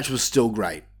this match was still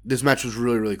great. This match was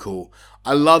really, really cool.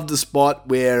 I love the spot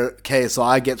where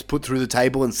KSI gets put through the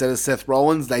table instead of Seth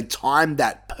Rollins. They timed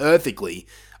that perfectly.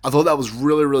 I thought that was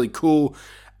really, really cool.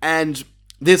 And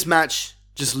this match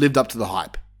just lived up to the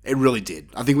hype. It really did.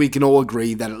 I think we can all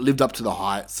agree that it lived up to the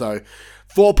hype. So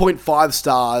 4.5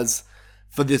 stars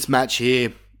for this match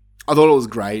here. I thought it was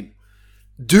great.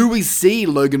 Do we see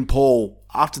Logan Paul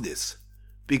after this?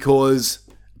 Because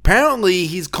apparently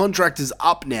his contract is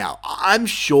up now. I'm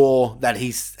sure that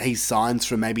he signs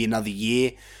for maybe another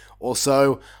year or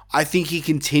so. I think he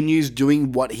continues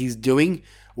doing what he's doing,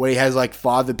 where he has like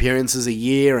 5 appearances a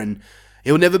year and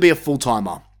he'll never be a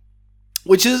full-timer.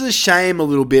 Which is a shame a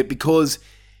little bit because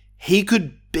he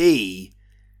could be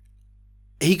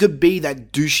that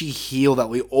douchey heel that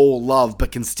we all love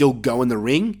but can still go in the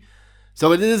ring.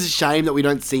 So it is a shame that we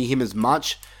don't see him as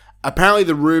much. Apparently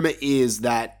the rumor is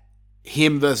that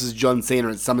him versus John Cena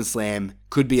at SummerSlam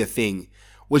could be a thing,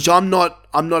 which I'm not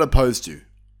opposed to.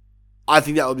 I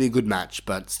think that would be a good match,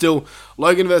 but still,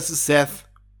 Logan versus Seth,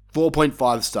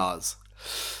 4.5 stars.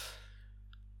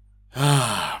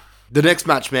 The next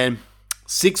match, man.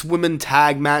 6-women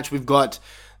tag match. We've got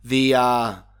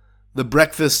the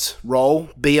breakfast roll,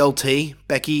 BLT,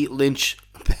 Becky Lynch,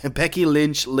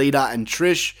 Lita, and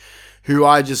Trish, who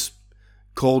I just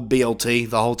called BLT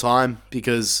the whole time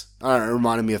because I don't know, it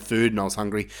reminded me of food and I was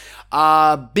hungry.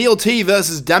 BLT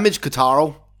versus Damage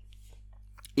Kotaro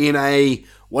in a,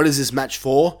 what is this match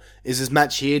for? Is this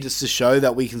match here just to show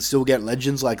that we can still get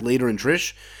legends like Lita and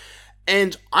Trish?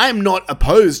 And I'm not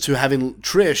opposed to having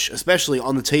Trish, especially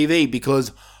on the TV,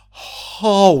 because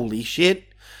holy shit,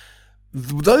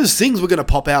 those things were going to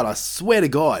pop out, I swear to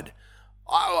God.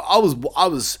 I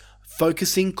was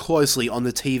focusing closely on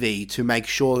the TV to make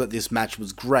sure that this match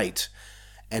was great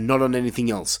and not on anything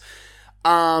else.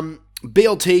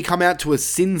 BLT come out to a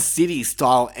Sin City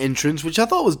style entrance, which I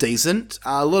thought was decent.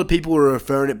 A lot of people were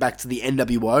referring it back to the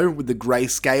NWO with the grey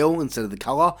scale instead of the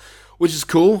colour, which is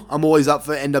cool. I'm always up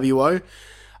for NWO.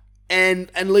 And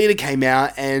Lita came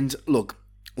out, and look,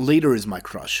 Lita is my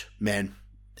crush, man.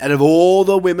 Out of all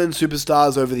the women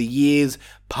superstars over the years,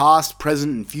 past,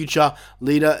 present, and future,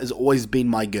 Lita has always been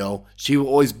my girl. She will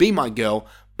always be my girl.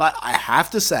 But I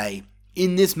have to say,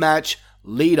 in this match,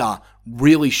 Lita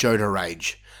really showed her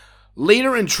age.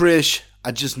 Lita and Trish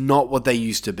are just not what they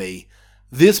used to be.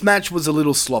 This match was a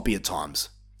little sloppy at times.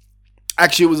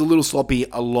 Actually, it was a little sloppy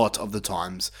a lot of the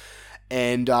times.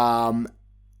 And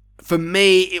for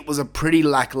me, it was a pretty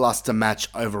lackluster match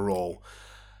overall.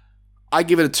 I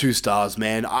give it a 2 stars,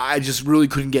 man. I just really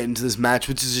couldn't get into this match,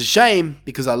 which is a shame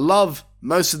because I love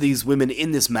most of these women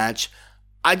in this match.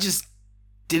 I just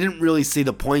didn't really see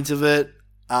the point of it.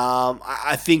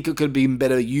 I think it could have been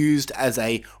better used as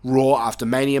a Raw after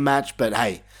Mania match, but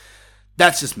hey,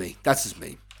 that's just me.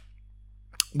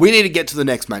 We need to get to the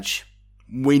next match.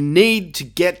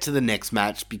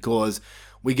 Because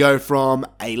we go from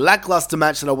a lackluster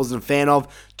match that I wasn't a fan of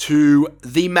to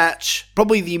the match,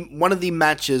 probably one of the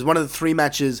 3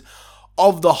 matches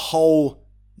of the whole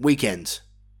weekend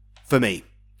for me.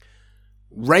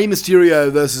 Rey Mysterio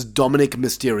versus Dominic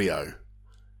Mysterio.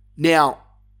 Now,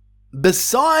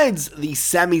 besides the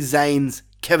Sami Zayn's,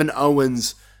 Kevin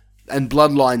Owens, and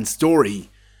Bloodline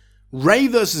story, Rey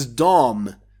versus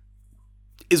Dom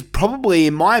is probably,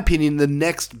 in my opinion, the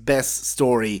next best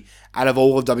story out of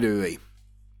all of WWE.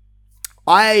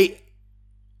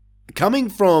 Coming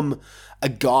from a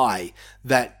guy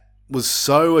that was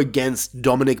so against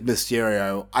Dominic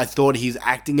Mysterio, I thought his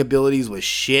acting abilities were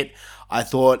shit. I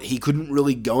thought he couldn't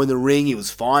really go in the ring. He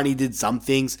was fine. He did some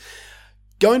things.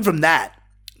 going from that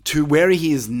to where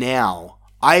he is now,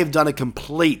 I have done a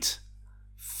complete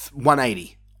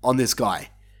 180 on this guy.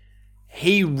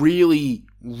 He really,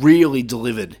 really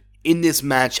delivered in this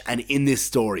match and in this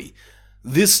story.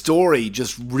 This story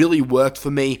just really worked for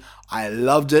me. I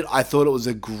loved it. I thought it was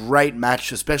a great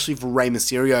match, especially for Rey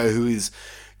Mysterio, who is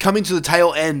coming to the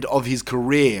tail end of his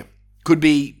career. Could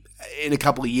be in a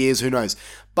couple of years, who knows.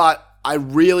 But I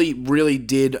really, really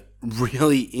did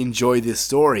really enjoy this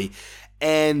story.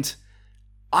 And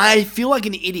I feel like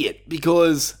an idiot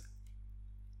because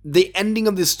the ending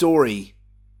of this story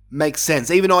makes sense,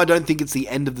 even though I don't think it's the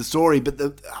end of the story.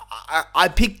 But I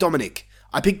picked Dominic.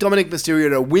 I picked Dominic Mysterio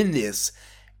to win this,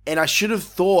 and I should have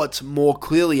thought more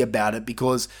clearly about it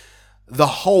because the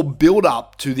whole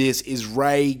build-up to this is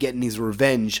Rey getting his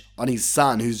revenge on his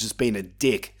son, who's just been a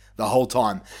dick the whole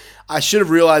time. I should have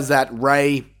realized that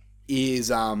Rey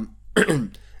is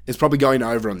is probably going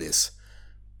over on this.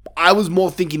 I was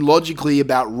more thinking logically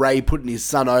about Rey putting his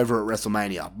son over at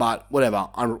WrestleMania, but whatever,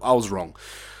 I was wrong.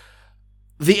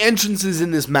 The entrances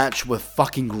in this match were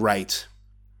fucking great.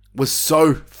 Was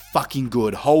so fucking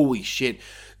good. Holy shit.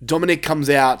 Dominic comes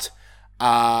out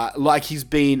like he's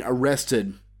been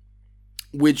arrested,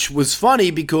 which was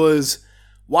funny because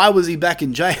why was he back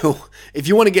in jail? If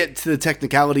you want to get to the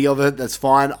technicality of it, that's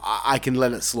fine. I can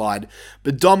let it slide.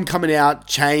 But Dom coming out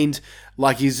chained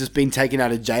like he's just been taken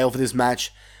out of jail for this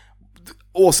match.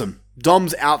 Awesome.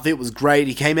 Dom's outfit was great.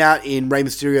 He came out in Rey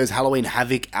Mysterio's Halloween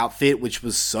Havoc outfit, which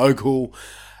was so cool.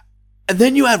 And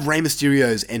then you have Rey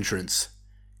Mysterio's entrance.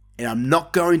 And I'm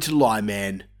not going to lie,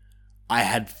 man. I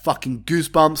had fucking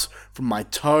goosebumps from my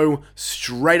toe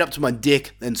straight up to my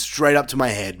dick, then straight up to my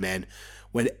head, man.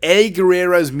 When Eddie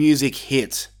Guerrero's music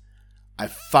hit, I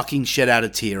fucking shed out a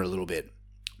tear a little bit.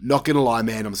 Not gonna lie,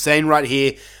 man. I'm saying right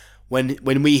here,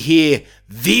 when we hear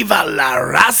Viva la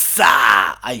Raza,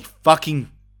 I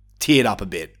fucking teared up a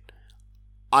bit.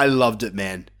 I loved it,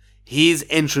 man. His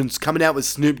entrance coming out with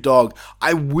Snoop Dogg.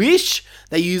 I wish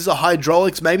they used the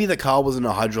hydraulics. Maybe the car wasn't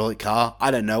a hydraulic car.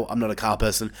 I don't know. I'm not a car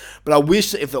person. But I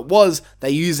wish if it was,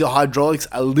 they used the hydraulics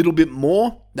a little bit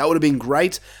more. That would have been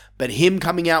great. But him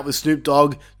coming out with Snoop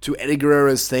Dogg to Eddie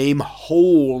Guerrero's theme,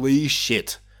 holy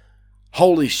shit.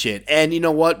 Holy shit. And you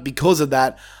know what? Because of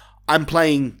that, I'm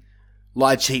playing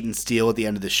Lie, Cheat, and Steal at the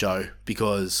end of the show.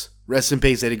 Because rest in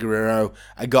peace, Eddie Guerrero.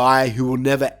 A guy who will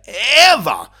never,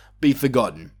 ever be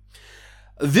forgotten.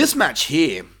 This match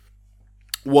here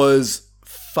was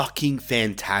fucking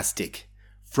fantastic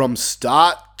from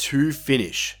start to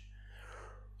finish.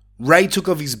 Rey took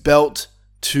off his belt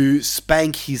to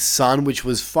spank his son, which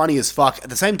was funny as fuck. At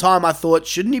the same time, I thought,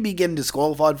 shouldn't he be getting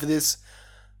disqualified for this?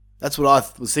 That's what I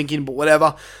was thinking, but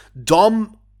whatever.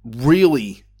 Dom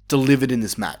really delivered in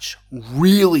this match.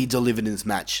 Really delivered in this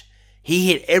match.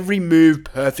 He hit every move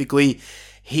perfectly.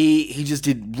 He just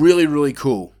did really, really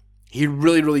cool. He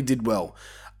really, really did well.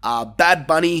 Bad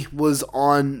Bunny was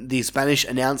on the Spanish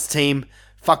announce team.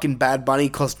 Fucking Bad Bunny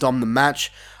cost Dom the match.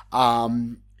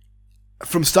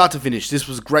 From start to finish, this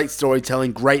was great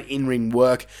storytelling, great in-ring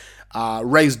work.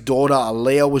 Rey's daughter,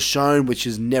 Aaliyah, was shown, which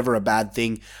is never a bad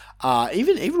thing.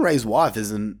 Even Rey's wife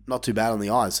isn't not too bad on the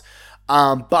eyes.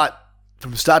 But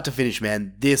from start to finish,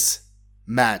 man, this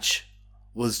match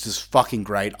was just fucking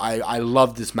great. I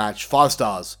loved this match. 5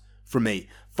 stars from me.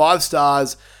 5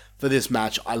 stars for this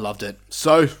match. I loved it.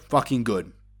 So fucking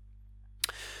good.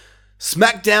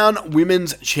 SmackDown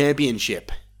Women's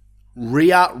Championship.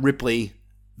 Rhea Ripley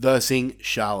versus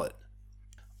Charlotte.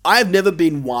 I have never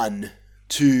been one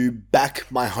to back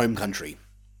my home country.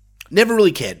 Never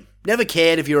really cared. Never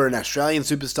cared if you're an Australian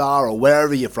superstar or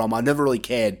wherever you're from. I never really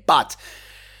cared. But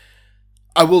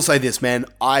I will say this, man.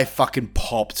 I fucking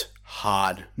popped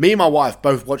hard. Me and my wife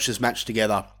both watched this match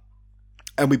together.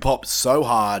 And we popped so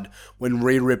hard when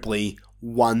Rhea Ripley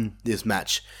won this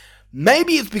match.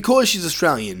 Maybe it's because she's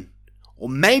Australian. Or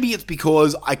maybe it's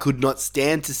because I could not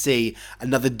stand to see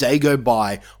another day go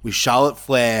by with Charlotte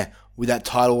Flair with that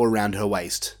title around her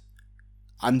waist.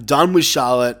 I'm done with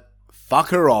Charlotte. Fuck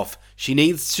her off. She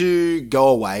needs to go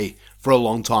away for a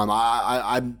long time.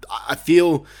 I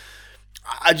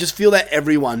just feel that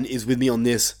everyone is with me on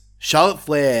this. Charlotte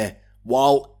Flair,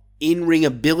 while in-ring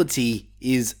ability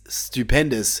is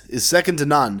stupendous, is second to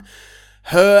none,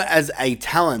 her as a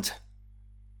talent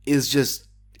is just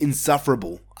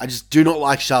insufferable. I just do not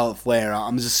like Charlotte Flair.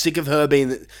 I'm just sick of her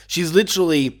being... She's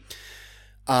literally,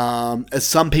 as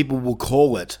some people will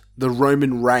call it, the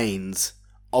Roman Reigns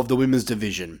of the women's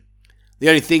division. The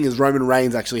only thing is Roman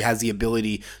Reigns actually has the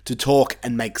ability to talk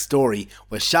and make story,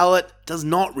 where Charlotte does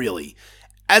not really.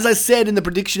 As I said in the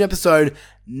prediction episode,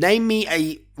 name me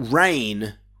a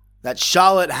reign that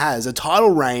Charlotte has a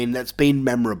title reign that's been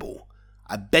memorable.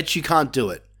 I bet you can't do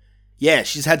it. Yeah,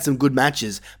 she's had some good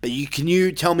matches, but can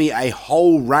you tell me a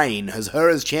whole reign as her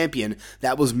as champion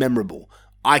that was memorable?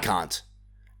 I can't.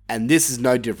 And this is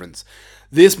no difference.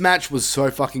 This match was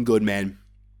so fucking good, man.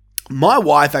 My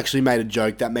wife actually made a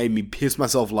joke that made me piss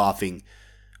myself laughing.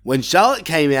 When Charlotte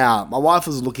came out, my wife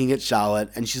was looking at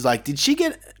Charlotte and she's like, did she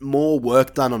get more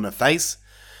work done on her face?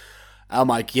 I'm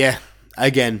like, yeah,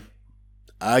 again.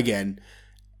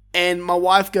 And my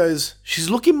wife goes, she's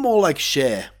looking more like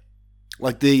Cher.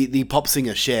 Like the pop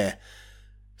singer Cher.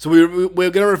 So we're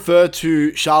going to refer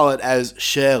to Charlotte as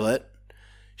Charlotte.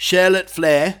 Charlotte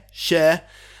Flair. Cher.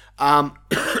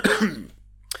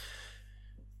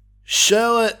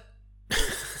 Charlotte.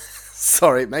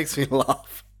 Sorry, it makes me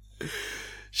laugh.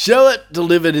 Charlotte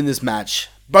delivered in this match.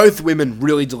 Both women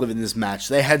really delivered in this match.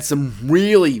 They had some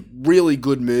really, really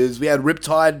good moves. We had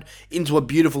Riptide into a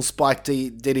beautiful spike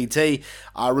DDT.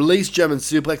 Released German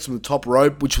suplex from the top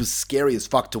rope, which was scary as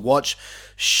fuck to watch.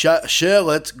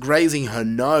 Charlotte grazing her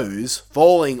nose,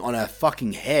 falling on her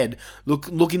fucking head,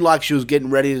 looking like she was getting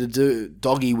ready to do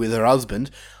doggy with her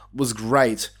husband, was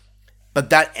great. But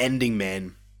that ending,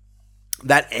 man.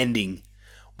 That ending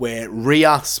where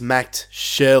Rhea smacked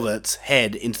Charlotte's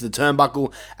head into the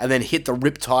turnbuckle and then hit the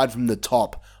Riptide from the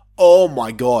top. Oh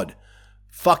my god.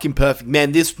 Fucking perfect.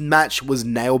 Man, this match was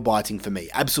nail-biting for me.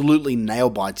 Absolutely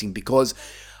nail-biting because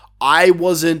I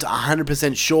wasn't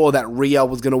 100% sure that Rhea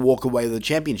was going to walk away with the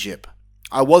championship.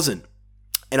 I wasn't.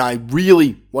 And I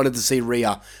really wanted to see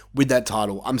Rhea with that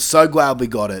title. I'm so glad we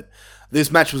got it.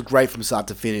 This match was great from start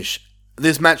to finish.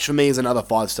 This match for me is another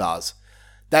 5 stars.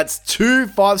 That's 2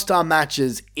 5-star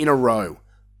matches in a row.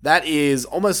 That is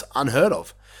almost unheard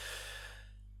of.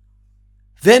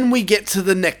 Then we get to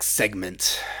the next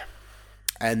segment.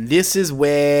 And this is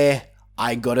where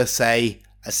I gotta say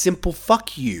a simple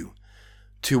fuck you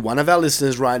to one of our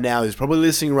listeners right now who's probably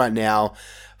listening right now.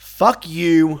 Fuck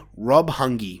you, Rob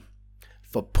Hungy,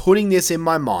 for putting this in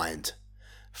my mind.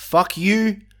 Fuck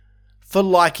you for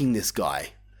liking this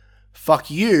guy.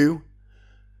 Fuck you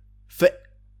for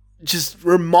just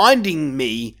reminding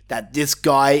me that this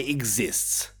guy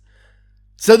exists.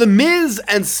 So the Miz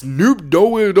and Snoop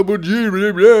Dogg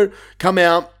come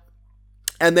out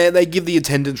and they give the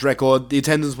attendance record. The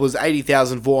attendance was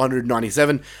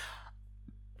 80,497.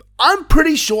 I'm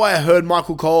pretty sure I heard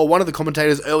Michael Cole, one of the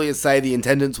commentators, earlier say the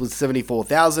attendance was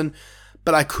 74,000,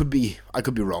 but I could be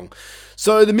wrong.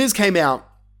 So the Miz came out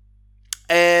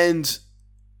and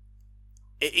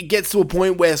it gets to a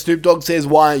point where Snoop Dogg says,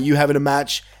 "Why are you having a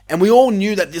match?" And we all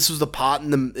knew that this was the part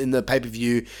in the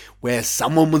pay-per-view where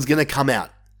someone was going to come out.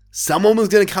 Someone was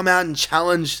going to come out and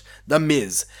challenge The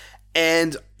Miz.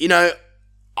 And, you know,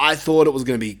 I thought it was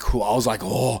going to be cool. I was like,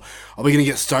 oh, are we going to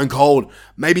get Stone Cold?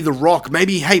 Maybe The Rock?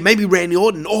 Maybe Randy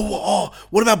Orton? Oh,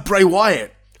 what about Bray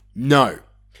Wyatt? No.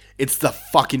 It's the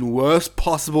fucking worst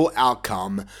possible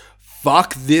outcome.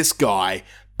 Fuck this guy.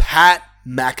 Pat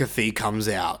McAfee comes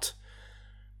out.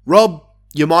 Rob,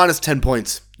 you're minus 10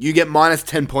 points. You get minus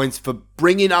 10 points for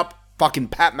bringing up fucking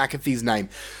Pat McAfee's name.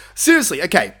 Seriously,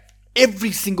 okay.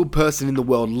 Every single person in the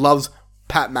world loves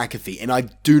Pat McAfee, and I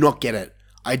do not get it.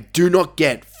 I do not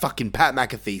get fucking Pat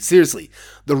McAfee. Seriously.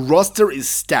 The roster is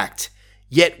stacked,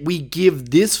 yet we give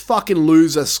this fucking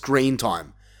loser screen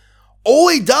time. All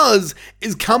he does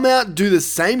is come out and do the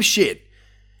same shit.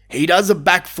 He does a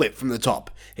backflip from the top.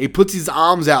 He puts his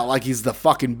arms out like he's the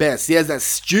fucking best. He has that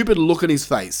stupid look on his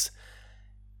face.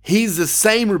 He's the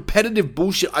same repetitive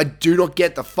bullshit. I do not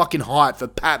get the fucking hype for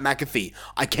Pat McAfee.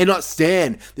 I cannot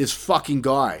stand this fucking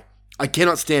guy. I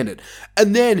cannot stand it.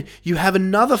 And then you have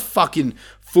another fucking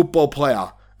football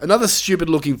player, another stupid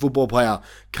looking football player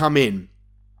come in.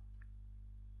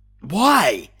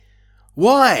 Why?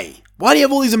 Why do you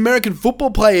have all these American football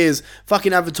players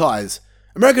fucking advertise?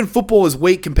 American football is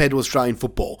weak compared to Australian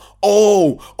football.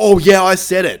 Oh yeah, I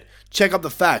said it. Check up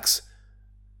the facts.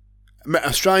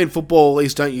 Australian football at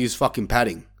least don't use fucking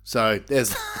padding. So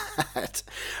there's that.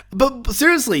 But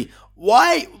seriously,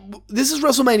 why? This is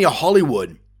WrestleMania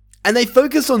Hollywood. And they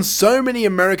focus on so many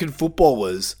American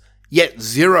footballers, yet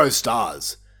 0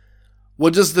 stars.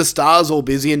 Were just the stars all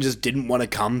busy and just didn't want to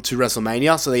come to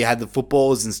WrestleMania, so they had the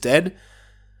footballers instead?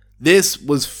 This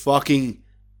was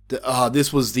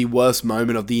this was the worst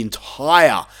moment of the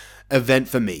entire event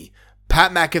for me.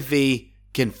 Pat McAfee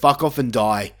can fuck off and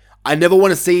die. I never want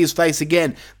to see his face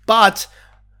again. But,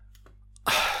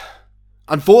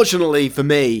 unfortunately for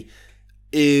me,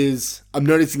 I'm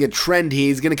noticing a trend here.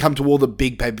 He's going to come to all the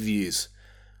big pay-per-views.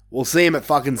 We'll see him at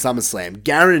fucking SummerSlam.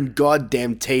 Garen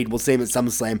goddamn Teed will see him at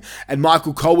SummerSlam. And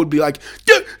Michael Cole would be like,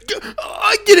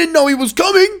 I didn't know he was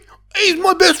coming. He's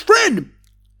my best friend.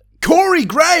 Corey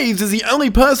Graves is the only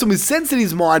person with sense in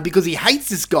his mind because he hates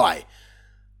this guy.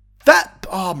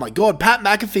 Oh my god, Pat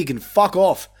McAfee can fuck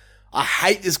off. I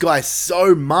hate this guy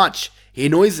so much. He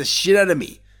annoys the shit out of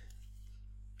me.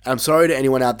 I'm sorry to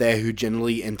anyone out there who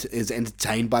generally is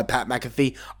entertained by Pat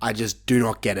McAfee. I just do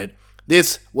not get it.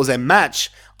 This was a match.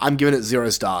 I'm giving it 0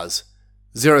 stars.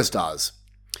 0 stars.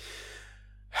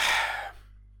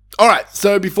 Alright,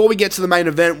 so before we get to the main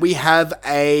event, we have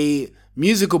a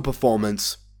musical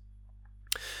performance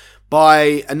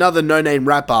by another no-name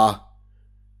rapper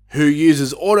who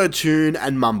uses auto-tune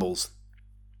and mumbles.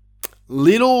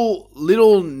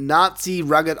 Little Nazi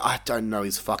rugged, I don't know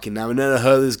his fucking name, I've never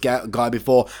heard of this guy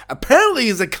before. Apparently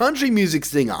he's a country music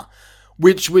singer,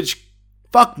 which,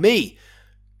 fuck me.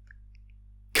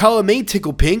 Color me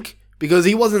tickle pink, because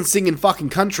he wasn't singing fucking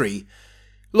country.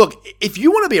 Look, if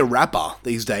you want to be a rapper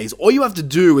these days, all you have to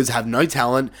do is have no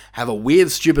talent, have a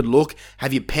weird, stupid look,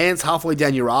 have your pants halfway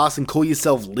down your ass, and call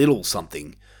yourself Little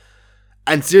something.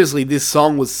 And seriously, this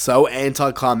song was so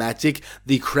anticlimactic,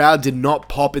 the crowd did not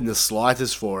pop in the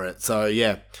slightest for it. So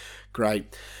yeah,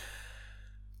 great.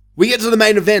 We get to the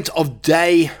main event of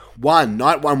day 1,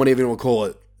 night 1, whatever you want to call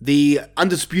it. The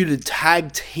undisputed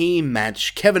tag team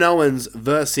match, Kevin Owens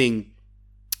versus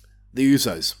the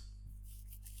Usos.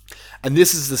 And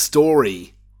this is the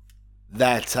story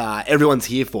that everyone's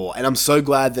here for. And I'm so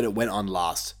glad that it went on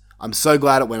last.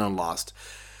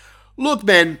 Look,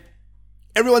 man,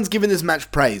 everyone's giving this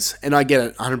match praise. And I get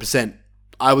it, 100%.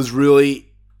 I was really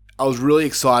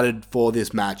excited for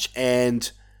this match.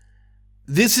 And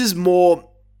this is more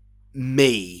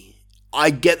me.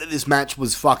 I get that this match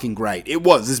was fucking great. It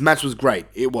was. This match was great.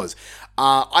 It was.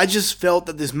 I just felt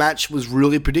that this match was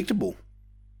really predictable.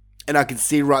 And I could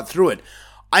see right through it.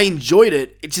 I enjoyed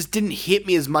it. It just didn't hit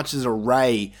me as much as a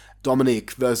Ray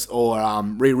Dominic versus or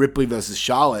Rhea Ripley versus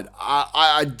Charlotte.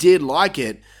 I did like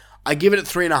it. I give it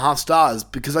 3.5 stars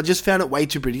because I just found it way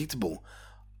too predictable.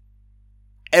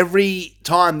 Every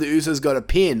time the Usos got a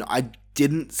pin, I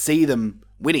didn't see them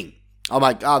winning. I'm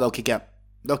like, they'll kick out.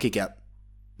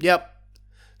 Yep.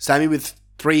 Sammy with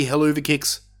 3 Helluva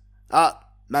kicks.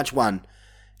 Match won.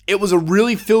 It was a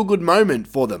really feel-good moment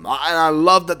for them. And I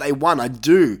love that they won. I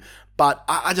do. But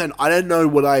I don't know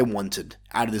what I wanted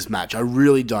out of this match. I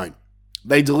really don't.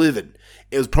 They delivered.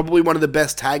 It was probably one of the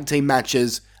best tag team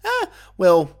matches.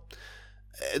 Well,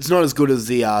 it's not as good as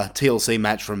the TLC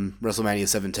match from WrestleMania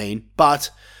 17, but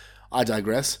I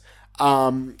digress.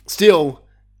 Still,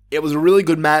 it was a really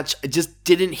good match. It just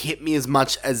didn't hit me as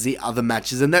much as the other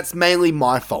matches, and that's mainly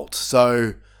my fault.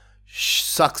 So,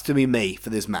 sucks to be me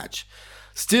for this match.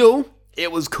 Still,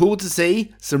 it was cool to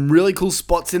see some really cool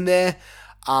spots in there.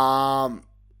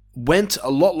 Went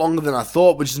a lot longer than I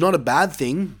thought, which is not a bad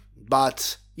thing,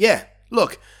 but yeah,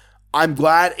 look, I'm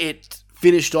glad it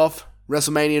finished off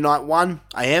WrestleMania Night 1,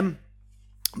 I am,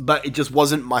 but it just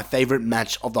wasn't my favourite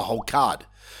match of the whole card.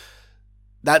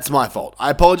 That's my fault.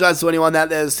 I apologise to anyone out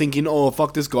there that's thinking, oh,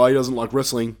 fuck this guy, he doesn't like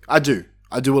wrestling. I do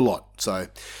a lot, so.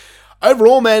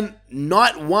 Overall, man,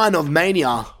 Night 1 of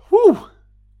Mania, whew,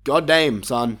 goddamn,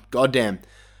 son, goddamn,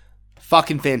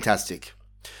 fucking fantastic.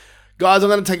 Guys, I'm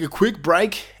going to take a quick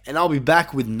break, and I'll be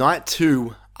back with Night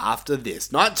 2 after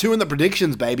this. Night 2 and the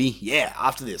predictions, baby. Yeah,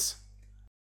 after this.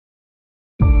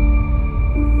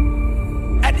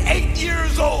 At 8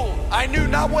 years old, I knew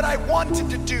not what I wanted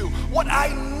to do, what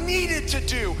I needed to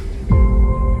do.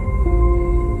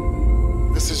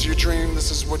 This is your dream, this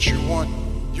is what you want.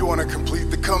 You want to complete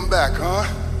the comeback, huh?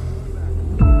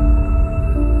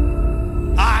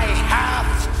 I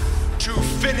have to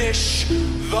finish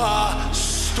the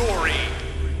story.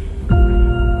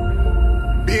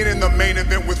 Being in the main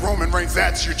event with Roman Reigns,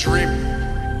 that's your dream.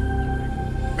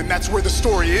 And that's where the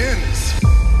story ends.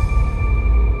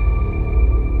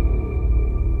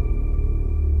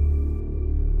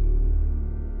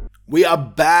 We are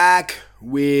back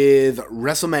with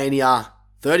WrestleMania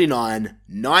 39,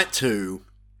 Night 2.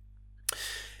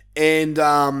 And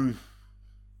the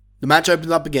match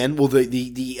opens up again. Well,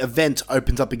 the event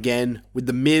opens up again with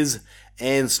The Miz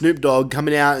and Snoop Dogg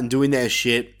coming out and doing their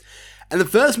shit. And the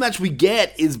first match we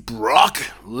get is Brock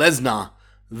Lesnar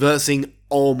versus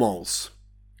Omos.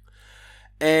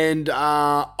 And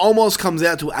Omos comes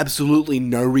out to absolutely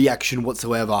no reaction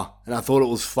whatsoever. And I thought it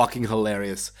was fucking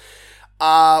hilarious.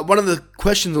 One of the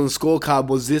questions on the scorecard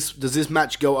was does this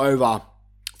match go over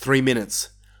 3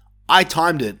 minutes? I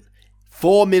timed it.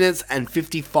 4 minutes and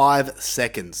 55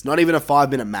 seconds. Not even a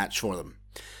 5-minute match for them.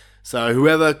 So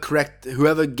whoever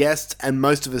guessed, and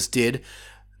most of us did,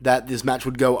 that this match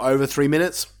would go over 3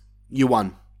 minutes, you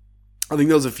won. I think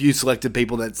there was a few selected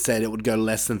people that said it would go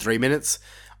less than 3 minutes.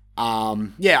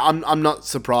 I'm not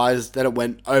surprised that it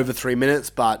went over 3 minutes,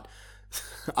 but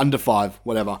under 5,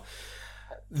 whatever.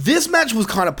 This match was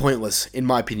kind of pointless, in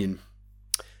my opinion.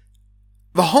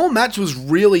 The whole match was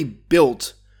really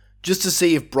built just to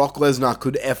see if Brock Lesnar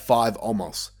could F5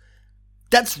 Omos.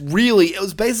 It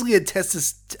was basically a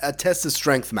test of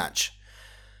strength match.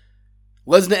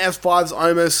 Lesnar F5's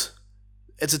Omos,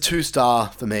 it's a 2-star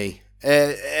for me.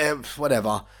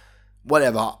 Whatever.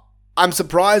 I'm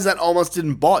surprised that Omos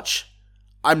didn't botch.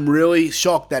 I'm really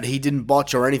shocked that he didn't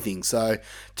botch or anything, so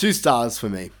 2 stars for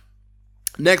me.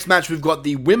 Next match, we've got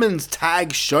the Women's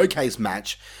Tag Showcase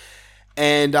match.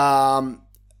 And,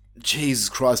 Jesus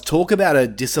Christ, talk about a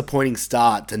disappointing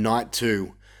start to night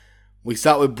 2. We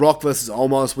start with Brock versus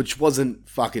Omos, which wasn't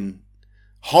fucking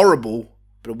horrible,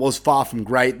 but it was far from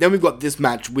great. Then we've got this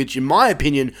match, which in my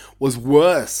opinion was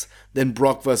worse than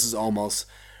Brock versus Omos.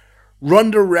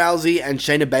 Ronda Rousey and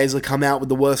Shayna Baszler come out with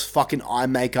the worst fucking eye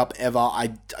makeup ever.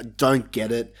 I don't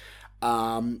get it.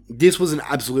 This was an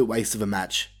absolute waste of a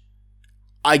match.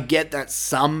 I get that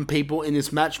some people in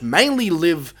this match, mainly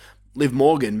Liv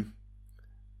Morgan,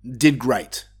 did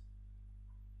great.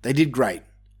 They did great.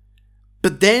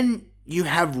 But then you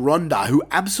have Ronda, who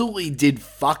absolutely did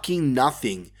fucking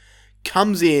nothing,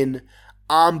 comes in,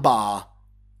 armbar,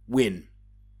 win.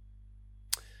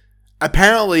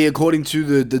 Apparently, according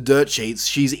to the dirt sheets,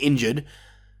 she's injured.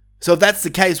 So if that's the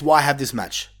case, why have this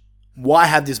match?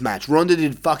 Ronda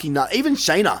did fucking nothing. Even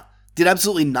Shayna did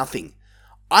absolutely nothing.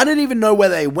 I don't even know where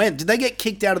they went. Did they get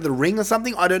kicked out of the ring or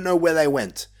something? I don't know where they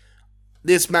went.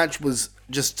 This match was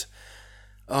just...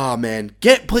 Oh, man.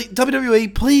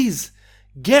 WWE, please,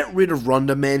 get rid of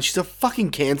Ronda, man. She's a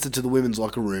fucking cancer to the women's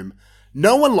locker room.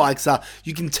 No one likes her.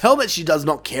 You can tell that she does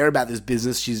not care about this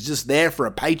business. She's just there for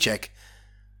a paycheck.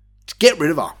 Get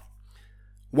rid of her.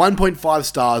 1.5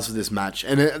 stars for this match.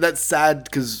 And that's sad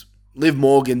because Liv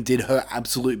Morgan did her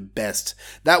absolute best.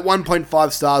 That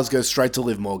 1.5 stars goes straight to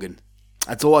Liv Morgan.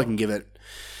 That's all I can give it.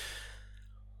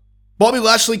 Bobby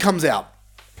Lashley comes out.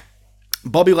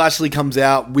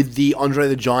 With the Andre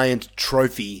the Giant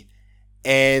trophy.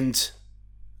 And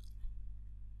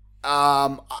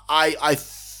why?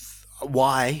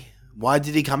 Why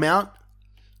did he come out?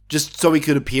 Just so he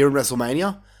could appear in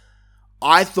WrestleMania?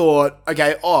 I thought,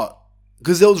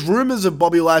 because there was rumors of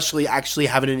Bobby Lashley actually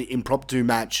having an impromptu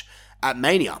match at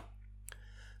Mania.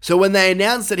 So when they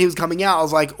announced that he was coming out, I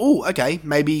was like, oh, okay,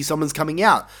 maybe someone's coming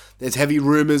out. There's heavy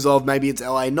rumors of maybe it's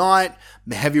LA Knight,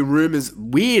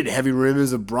 weird heavy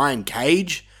rumors of Brian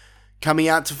Cage coming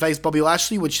out to face Bobby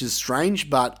Lashley, which is strange,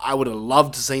 but I would have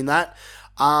loved to seen that.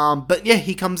 But yeah,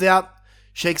 he comes out,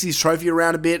 shakes his trophy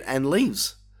around a bit, and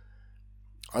leaves.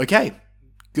 Okay,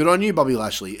 good on you, Bobby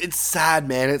Lashley. It's sad,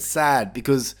 man. It's sad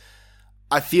because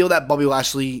I feel that Bobby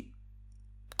Lashley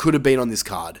could have been on this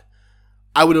card.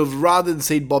 I would have rather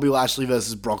seen Bobby Lashley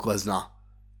versus Brock Lesnar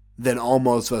than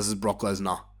Omos versus Brock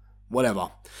Lesnar.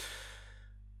 Whatever.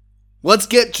 Let's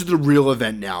get to the real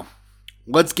event now.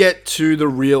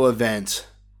 The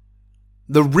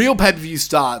real pay-per-view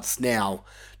starts now.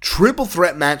 Triple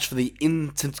threat match for the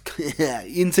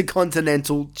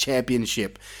Intercontinental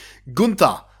Championship.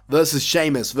 Gunther versus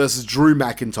Sheamus versus Drew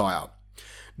McIntyre.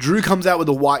 Drew comes out with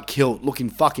a white kilt looking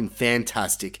fucking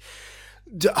fantastic.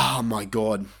 Oh my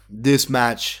god, this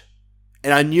match.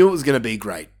 And I knew it was going to be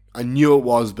great. I knew it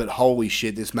was, but holy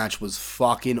shit, this match was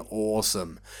fucking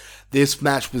awesome. This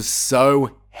match was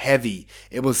so heavy.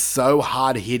 It was so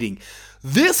hard hitting.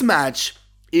 This match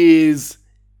is...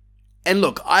 And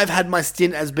look, I've had my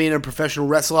stint as being a professional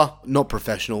wrestler. Not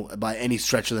professional by any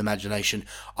stretch of the imagination.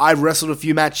 I've wrestled a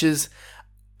few matches.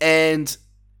 And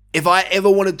if I ever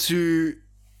wanted to...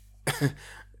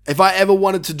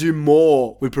 do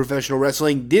more with professional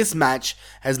wrestling, this match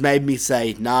has made me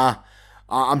say, nah,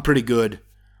 I'm pretty good.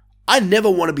 I never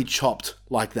want to be chopped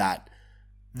like that.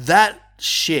 That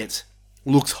shit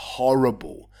looks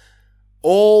horrible.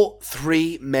 All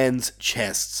 3 men's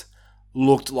chests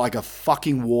looked like a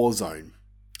fucking war zone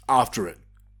after it.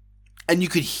 And you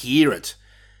could hear it.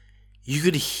 You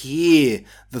could hear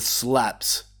the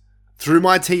slaps through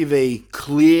my TV,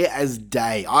 clear as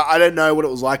day. I don't know what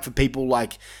it was like for people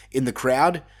like in the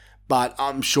crowd, but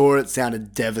I'm sure it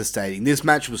sounded devastating. This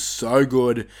match was so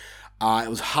good. It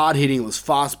was hard hitting. It was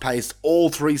fast paced. All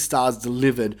 3 stars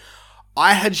delivered.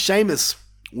 I had Sheamus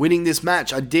winning this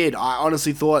match. I did. I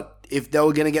honestly thought if they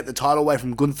were going to get the title away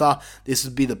from Gunther, this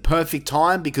would be the perfect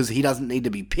time because he doesn't need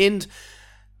to be pinned.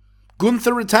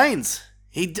 Gunther retains.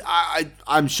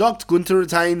 I'm shocked Gunther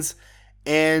retains,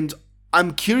 and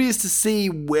I'm curious to see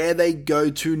where they go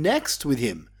to next with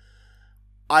him.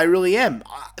 I really am.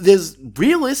 There's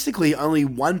realistically only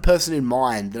one person in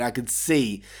mind that I could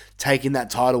see taking that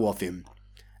title off him.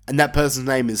 And that person's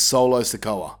name is Solo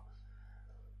Sikoa.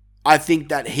 I think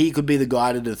that he could be the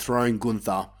guy to dethrone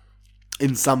Gunther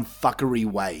in some fuckery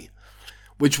way.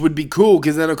 Which would be cool,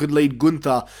 because then it could lead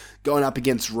Gunther going up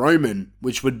against Roman,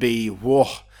 which would be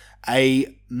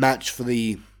a match for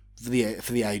the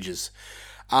ages.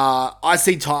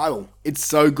 IC title. It's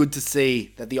so good to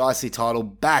see that the IC title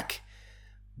back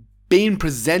being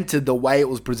presented the way it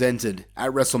was presented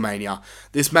at WrestleMania.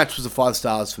 This match was a 5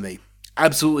 stars for me.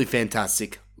 Absolutely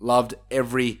fantastic. Loved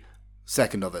every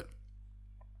second of it.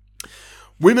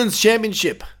 Women's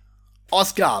Championship.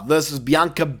 Asuka versus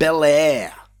Bianca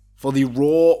Belair for the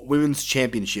Raw Women's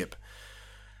Championship.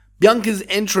 Bianca's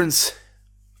entrance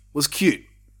was cute.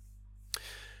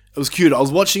 It was cute. I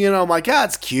was watching it and I'm like,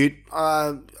 it's cute.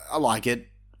 I like it.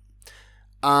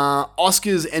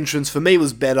 Asuka's entrance for me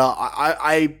was better.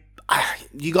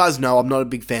 You guys know I'm not a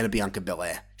big fan of Bianca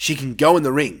Belair. She can go in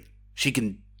the ring. She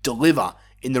can deliver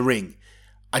in the ring.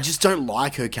 I just don't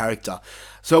like her character.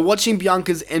 So watching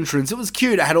Bianca's entrance, it was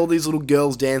cute. I had all these little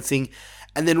girls dancing.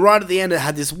 And then right at the end, it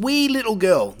had this wee little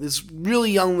girl. This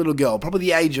really young little girl. Probably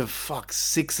the age of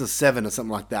 6 or 7 or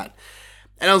something like that.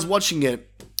 And I was watching it.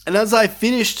 And as I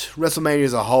finished WrestleMania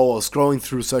as a whole, I was scrolling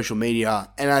through social media.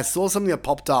 And I saw something that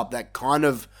popped up that kind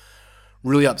of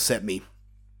really upset me.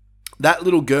 That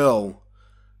little girl,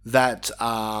 that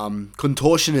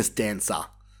contortionist dancer,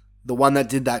 the one that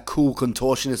did that cool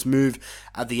contortionist move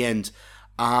at the end,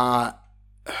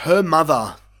 her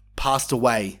mother passed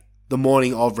away the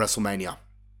morning of WrestleMania,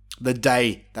 the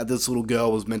day that this little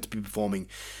girl was meant to be performing.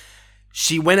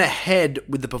 She went ahead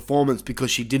with the performance because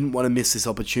she didn't want to miss this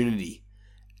opportunity.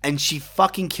 And she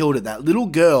fucking killed it. That little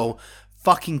girl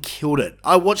fucking killed it.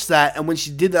 I watched that, and when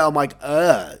she did that, I'm like,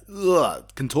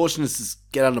 contortionists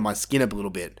get under my skin a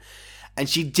little bit. And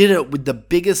she did it with the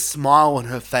biggest smile on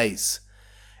her face.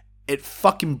 It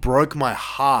fucking broke my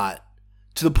heart.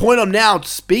 To the point I'm now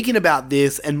speaking about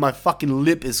this, and my fucking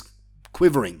lip is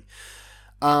quivering.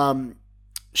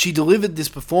 She delivered this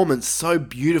performance so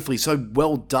beautifully, so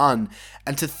well done.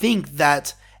 And to think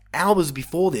that hours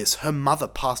before this, her mother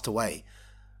passed away.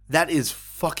 That is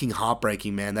fucking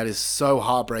heartbreaking, man. That is so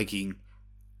heartbreaking.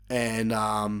 And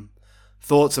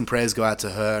thoughts and prayers go out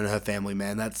to her and her family,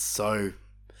 man. That's so...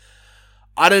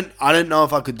 I don't know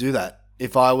if I could do that.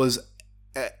 If I was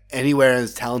anywhere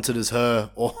as talented as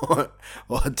her, or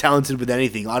talented with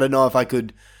anything, I don't know if I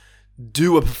could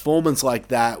do a performance like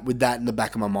that with that in the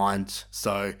back of my mind.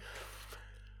 So,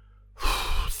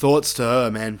 thoughts to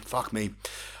her, man. Fuck me.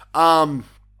 Going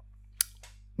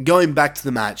back to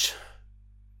the match.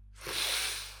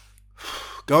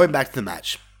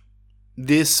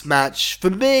 This match for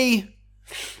me...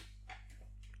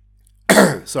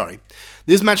 Sorry.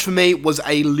 This match for me was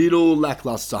a little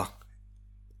lackluster.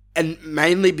 And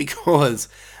mainly because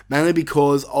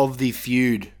of the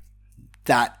feud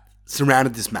that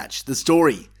surrounded this match. The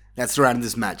story that surrounded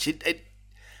this match. It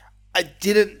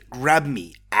didn't grab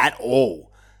me at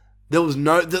all. There was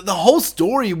no... The whole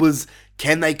story was,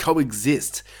 can they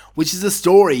coexist? Which is a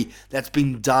story that's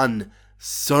been done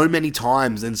so many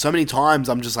times. And so many times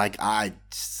I'm just like, I'm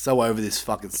so over this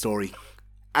fucking story.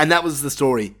 And that was the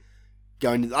story.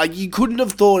 You couldn't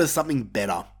have thought of something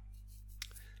better.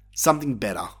 Something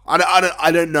better.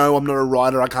 I don't know. I'm not a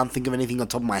writer. I can't think of anything on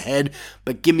top of my head.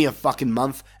 But give me a fucking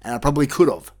month and I probably could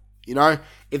have. You know?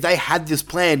 If they had this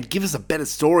planned, give us a better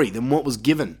story than what was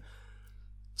given.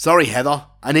 Sorry, Heather.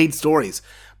 I need stories.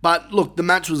 But look, the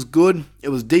match was good. It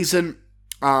was decent.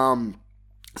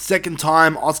 Second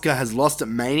time Asuka has lost at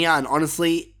Mania. And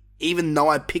honestly, even though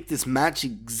I picked this match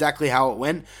exactly how it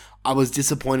went, I was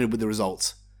disappointed with the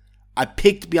results. I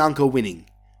picked Bianca winning.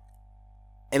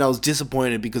 And I was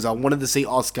disappointed because I wanted to see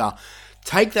Asuka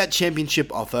take that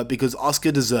championship off her because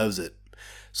Asuka deserves it.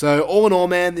 So all in all,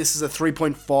 man, this is a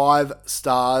 3.5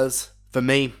 stars for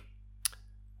me.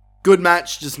 Good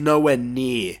match, just nowhere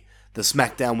near the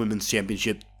SmackDown Women's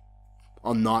Championship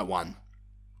on night 1.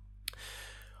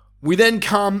 We then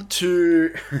come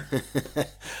to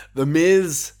The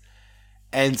Miz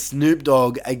and Snoop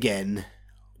Dogg again,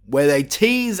 where they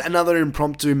tease another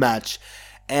impromptu match,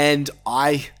 and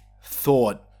I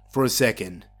thought for a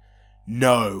second,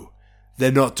 no,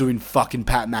 they're not doing fucking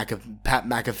Pat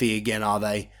McAfee again, are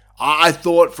they? I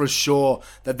thought for sure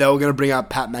that they were going to bring up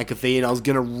Pat McAfee, and I was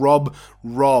going to rob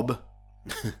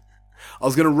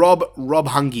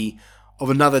Hungy of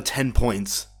another 10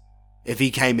 points if he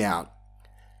came out.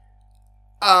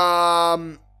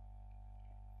 I'm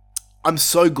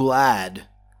so glad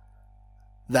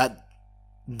that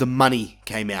the money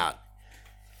came out.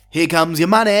 Here comes your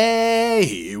money.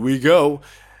 Here we go.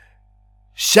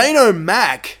 Shane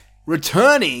O'Mac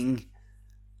returning,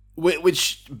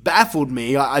 which baffled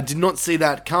me. I did not see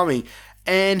that coming.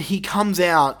 And he comes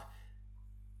out,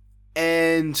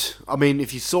 and, I mean,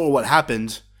 if you saw what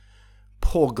happened,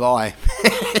 poor guy.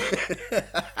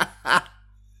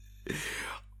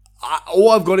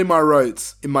 All I've got in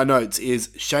my notes is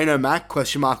Shane O'Mac,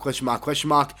 question mark, question mark, question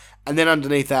mark, and then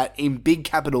underneath that, in big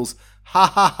capitals, ha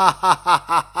ha ha ha ha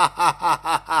ha ha ha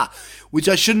ha ha, which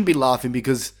I shouldn't be laughing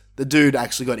because the dude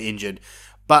actually got injured,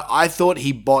 but I thought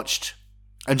he botched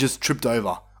and just tripped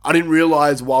over. I didn't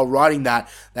realize while writing that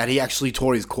he actually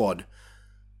tore his quad.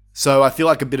 So I feel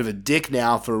like a bit of a dick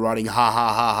now for writing ha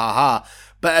ha ha ha ha,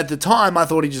 but at the time I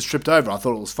thought he just tripped over. I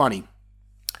thought it was funny.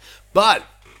 But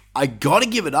I gotta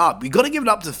give it up. We gotta give it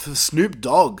up to Snoop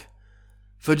Dogg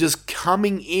for just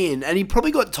coming in, and he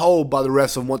probably got told by the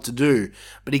rest on what to do,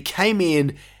 but he came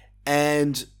in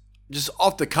and just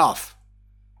off the cuff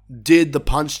did the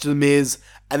punch to the Miz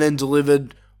and then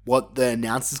delivered what the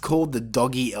announcers called the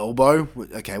doggy elbow.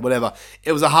 Okay, whatever.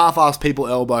 It was a half-assed people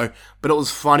elbow, but it was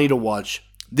funny to watch.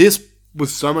 This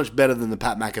was so much better than the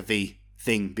Pat McAfee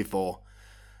thing before,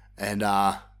 and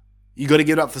you got to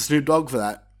give it up for Snoop Dogg for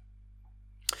that.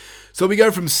 So we go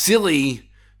from silly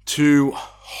to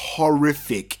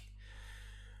horrific.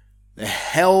 The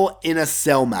Hell in a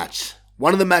Cell match.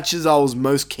 One of the matches I was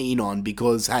most keen on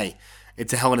because, hey,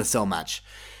 it's a Hell in a Cell match.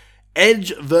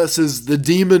 Edge versus the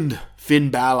Demon Finn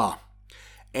Balor.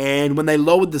 And when they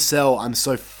lowered the cell, I'm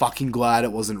so fucking glad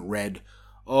it wasn't red.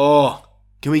 Oh,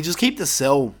 can we just keep the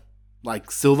cell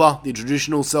like silver, the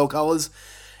traditional cell colors?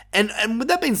 And with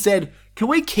that being said, can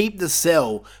we keep the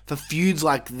cell for feuds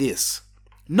like this?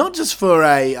 Not just for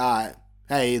a,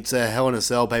 hey, it's a Hell in a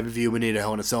Cell pay-per-view, we need a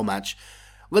Hell in a Cell match.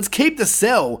 Let's keep the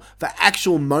cell for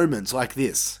actual moments like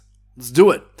this. Let's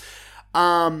do it.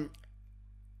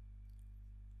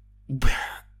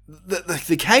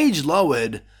 The cage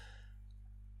lowered,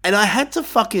 and I had to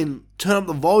fucking turn up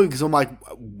the volume because I'm like,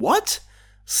 what?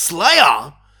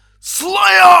 Slayer?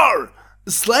 Slayer's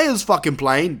fucking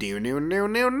playing. Are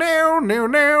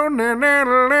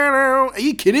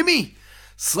you kidding me?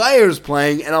 Slayer's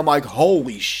playing, and I'm like,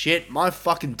 holy shit, my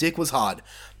fucking dick was hard.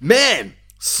 Man,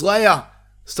 Slayer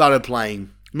started playing,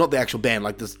 not the actual band,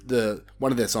 like the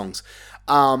one of their songs.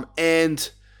 And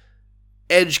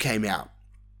Edge came out.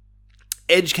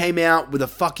 Edge came out with a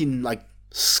fucking like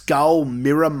skull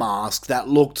mirror mask that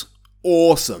looked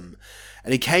awesome.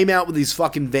 And he came out with his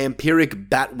fucking vampiric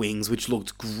bat wings, which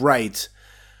looked great.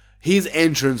 His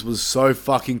entrance was so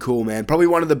fucking cool, man. Probably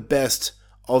one of the best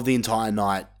of the entire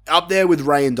night. Up there with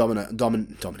Ray and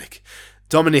Dominic.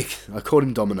 I called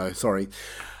him Domino, sorry.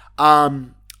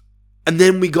 And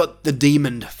then we got the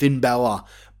Demon, Finn Balor,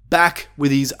 back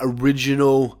with his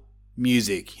original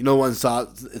music. You know when it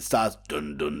starts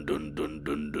dun dun dun dun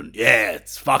dun dun. Yeah,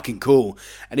 it's fucking cool.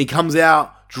 And he comes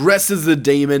out dressed as the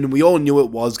Demon. We all knew it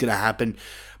was going to happen.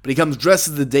 But he comes dressed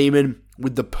as the Demon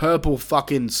with the purple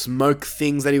fucking smoke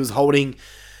things that he was holding.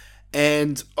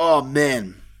 And, oh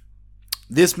man,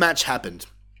 this match happened.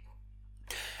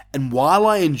 And while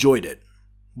I enjoyed it,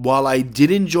 while I did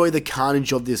enjoy the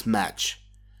carnage of this match,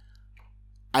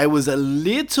 I was a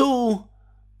little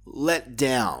let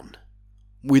down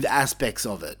with aspects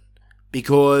of it.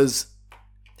 Because,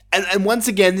 and once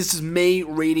again, this is me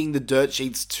reading the dirt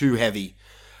sheets too heavy.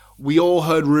 We all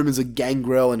heard rumors of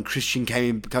Gangrel and Christian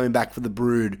coming back for the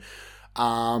Brood.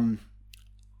 And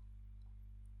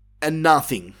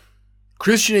nothing.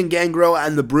 Christian and Gangrel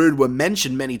and the Brood were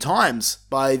mentioned many times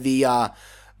by the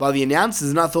announcers,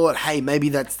 and I thought, hey, maybe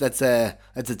that's a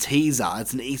teaser,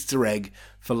 it's an Easter egg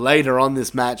for later on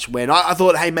this match. When I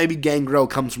thought, hey, maybe Gangrel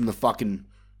comes from the fucking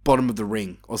bottom of the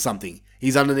ring or something.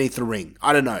 He's underneath the ring.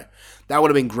 I don't know. That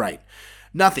would have been great.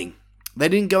 Nothing. They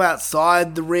didn't go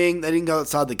outside the ring. They didn't go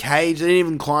outside the cage. They didn't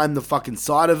even climb the fucking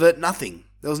side of it. Nothing.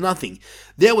 There was nothing.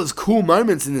 There was cool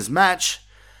moments in this match.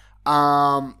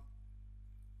 The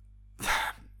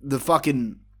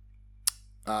fucking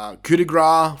coup de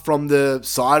grace from the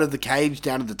side of the cage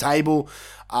down to the table.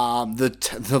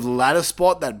 The ladder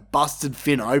spot that busted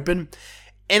Finn open.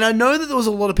 And I know that there was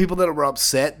a lot of people that were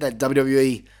upset that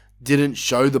WWE didn't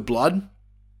show the blood.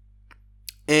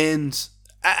 And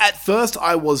at first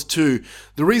I was too.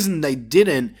 The reason they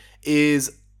didn't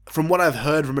is, from what I've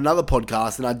heard from another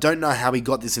podcast, and I don't know how he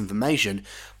got this information,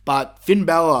 but Finn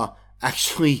Balor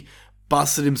actually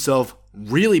busted himself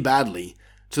really badly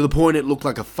to the point it looked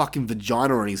like a fucking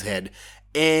vagina on his head.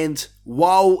 And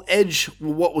while Edge,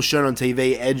 what was shown on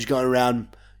TV, Edge going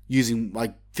around using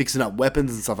like fixing up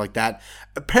weapons and stuff like that.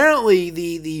 Apparently,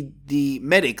 the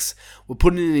medics were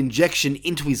putting an injection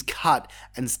into his cut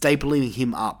and stapling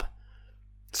him up.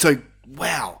 So,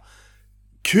 wow.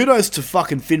 Kudos to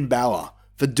fucking Finn Balor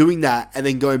for doing that and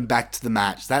then going back to the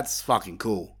match. That's fucking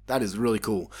cool. That is really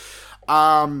cool.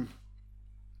 Cool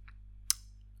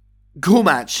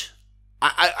match.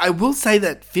 I will say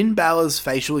that Finn Balor's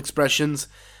facial expressions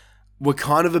were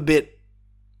kind of a bit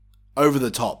over the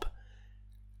top.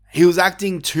 He was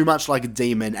acting too much like a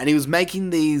demon, and he was making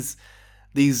these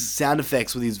sound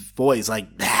effects with his voice, like,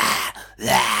 ah,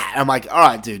 ah. I'm like, all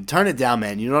right, dude, tone it down,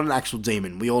 man. You're not an actual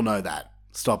demon. We all know that.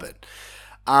 Stop it.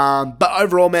 But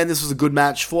overall, man, this was a good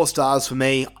match. 4 stars for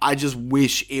me. I just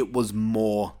wish it was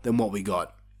more than what we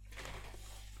got.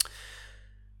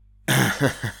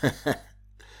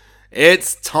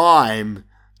 It's time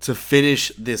to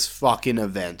finish this fucking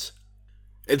event.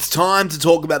 It's time to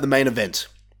talk about the main event.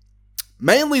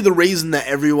 Mainly the reason that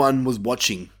everyone was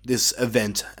watching this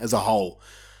event as a whole.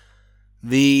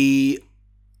 The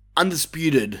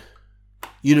undisputed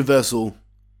Universal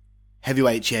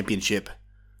Heavyweight Championship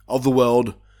of the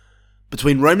world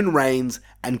between Roman Reigns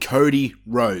and Cody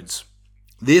Rhodes.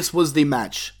 This was the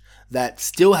match that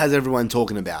still has everyone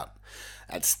talking about.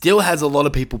 That still has a lot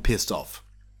of people pissed off.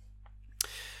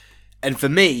 And for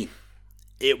me,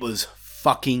 it was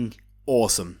fucking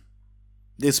awesome.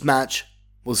 This match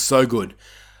was so good.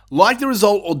 Like the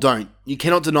result or don't, you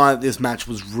cannot deny that this match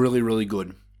was really, really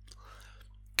good.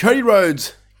 Cody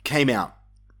Rhodes came out.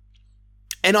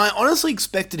 And I honestly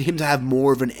expected him to have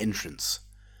more of an entrance.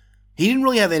 He didn't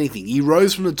really have anything. He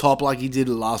rose from the top like he did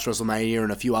at last WrestleMania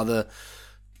and a few other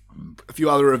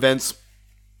events.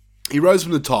 He rose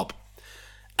from the top.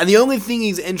 And the only thing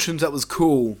his entrance that was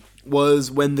cool was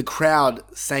when the crowd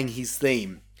sang his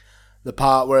theme. The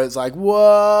part where it's like,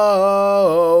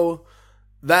 whoa.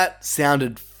 That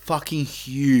sounded fucking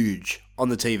huge on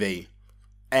the TV.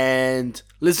 And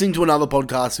listening to another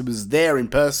podcast who was there in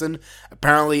person,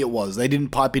 apparently it was. They didn't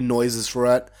pipe in noises for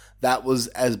it. That was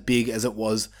as big as it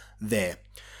was there.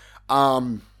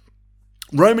 Roman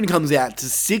comes out to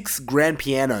 6 grand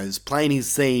pianos playing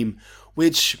his theme,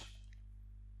 which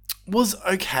was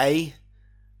okay.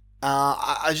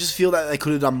 I just feel that they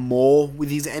could have done more with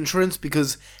his entrance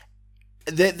because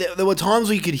there were times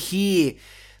where you could hear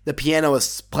the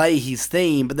pianist play his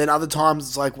theme, but then other times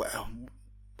it's like, well,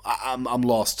 I'm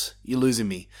lost. You're losing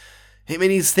me. I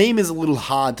mean, his theme is a little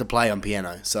hard to play on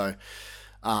piano, so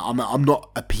I'm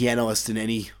not a pianist in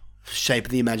any shape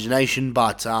of the imagination,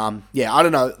 but yeah, I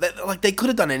don't know. They could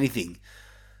have done anything.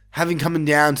 Having coming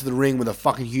down to the ring with a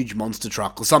fucking huge monster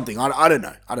truck or something. I don't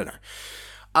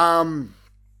know.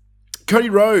 Cody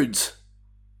Rhodes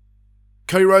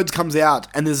comes out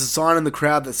and there's a sign in the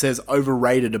crowd that says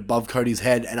overrated above Cody's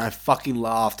head, and I fucking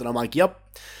laughed and I'm like, yep,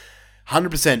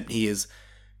 100% he is.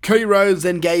 Cody Rhodes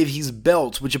then gave his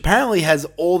belt, which apparently has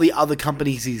all the other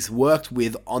companies he's worked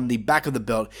with on the back of the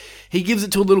belt. He gives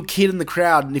it to a little kid in the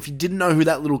crowd, and if you didn't know who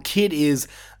that little kid is,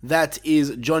 that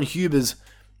is John Huber's,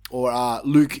 or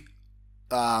Luke,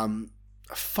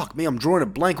 fuck me, I'm drawing a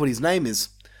blank what his name is.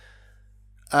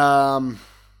 Anyway,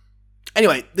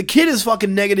 the kid is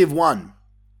fucking -1.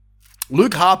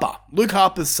 Luke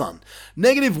Harper's son.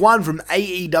 -1 from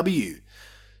AEW.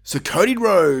 So Cody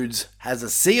Rhodes has a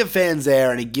sea of fans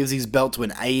there and he gives his belt to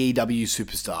an AEW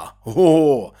superstar.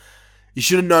 Oh, you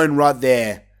should have known right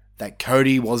there that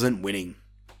Cody wasn't winning.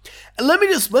 And let me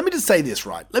just say this,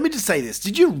 right? Let me just say this.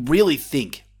 Did you really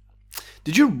think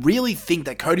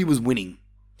that Cody was winning?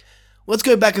 Let's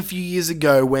go back a few years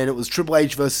ago when it was Triple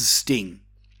H versus Sting.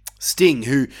 Sting,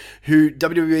 who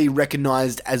WWE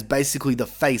recognized as basically the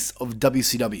face of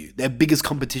WCW, their biggest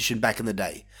competition back in the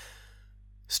day.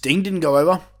 Sting didn't go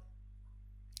over.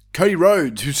 Cody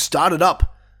Rhodes, who started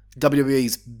up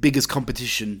WWE's biggest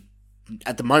competition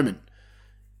at the moment.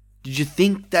 Did you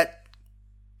think that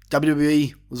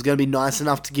WWE was going to be nice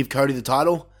enough to give Cody the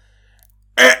title?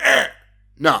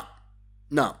 No.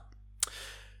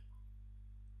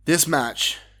 This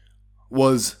match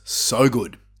was so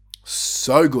good.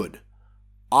 So good.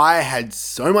 I had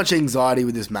so much anxiety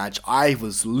with this match. I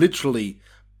was literally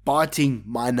biting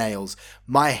my nails.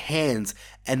 My hands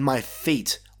and my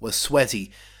feet were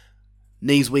sweaty.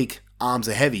 Knees weak, arms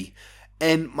are heavy.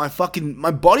 And my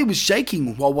body was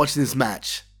shaking while watching this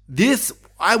match.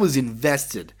 I was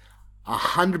invested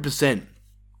 100%.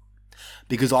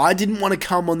 Because I didn't want to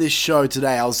come on this show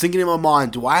today. I was thinking in my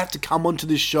mind, do I have to come onto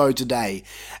this show today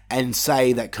and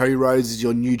say that Cody Rhodes is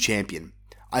your new champion?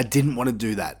 I didn't want to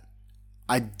do that.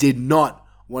 I did not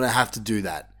want to have to do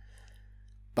that.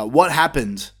 But what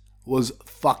happened was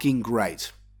fucking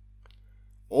great.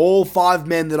 All 5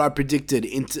 men that I predicted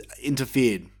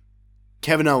interfered.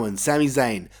 Kevin Owens, Sami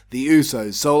Zayn, the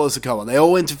Usos, Solo Sikoa. They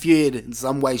all interfered in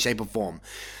some way, shape, or form.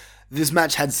 This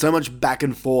match had so much back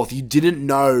and forth. You didn't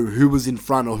know who was in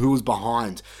front or who was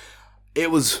behind.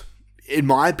 It was, in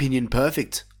my opinion,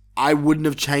 perfect. I wouldn't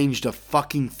have changed a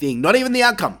fucking thing. Not even the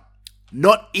outcome.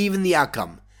 Not even the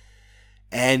outcome.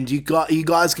 And you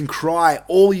guys can cry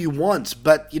all you want,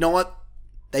 but you know what?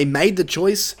 They made the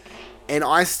choice, and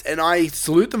I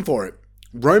salute them for it.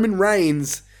 Roman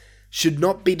Reigns should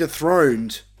not be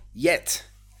dethroned yet.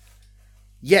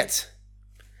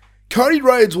 Cody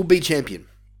Rhodes will be champion.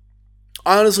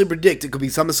 I honestly predict it could be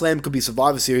SummerSlam, could be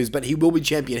Survivor Series, but he will be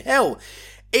champion. Hell,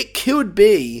 it could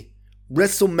be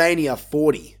WrestleMania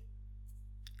 40.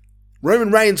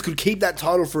 Roman Reigns could keep that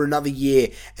title for another year,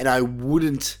 and I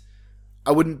wouldn't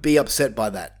be upset by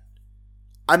that.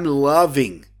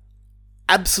 I'm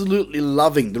absolutely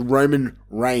loving the Roman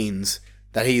Reigns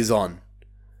that he is on.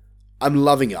 I'm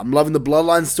loving it. I'm loving the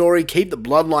Bloodline story. Keep the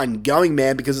Bloodline going,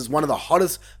 man, because it's one of the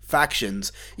hottest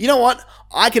factions. You know what?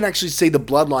 I can actually see the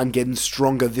Bloodline getting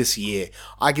stronger this year.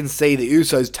 I can see the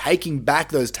Usos taking back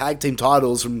those tag team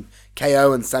titles from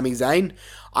KO and Sami Zayn.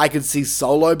 I could see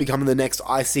Solo becoming the next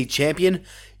IC champion.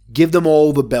 Give them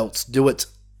all the belts. Do it.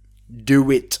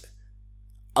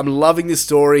 I'm loving this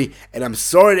story, and I'm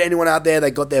sorry to anyone out there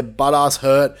that got their butt ass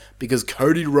hurt because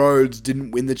Cody Rhodes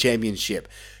didn't win the championship.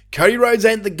 Cody Rhodes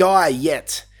ain't the guy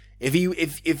yet.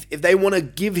 If they want to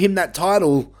give him that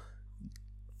title,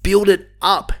 build it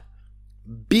up.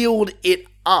 Build it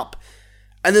up.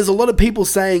 And there's a lot of people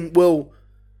saying, well,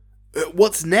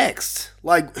 what's next?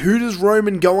 Like, who does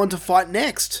Roman go on to fight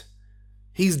next?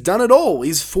 He's done it all.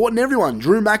 He's fought in everyone.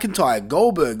 Drew McIntyre,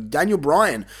 Goldberg, Daniel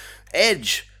Bryan,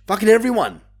 Edge, fucking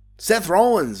everyone. Seth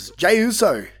Rollins, Jey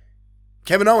Uso,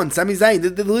 Kevin Owens, Sami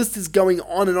Zayn. The list is going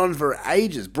on for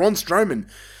ages. Braun Strowman.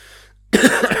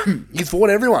 He's fought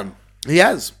everyone. He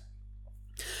has.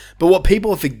 But what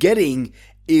people are forgetting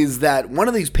is that one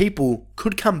of these people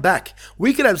could come back.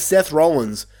 We could have Seth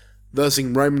Rollins versus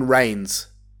Roman Reigns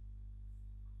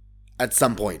at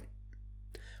some point.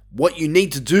 What you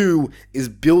need to do is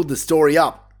build the story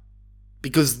up.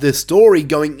 Because the story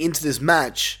going into this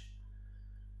match,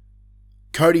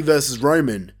 Cody versus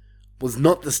Roman, was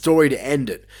not the story to end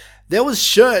it. There was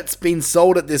shirts being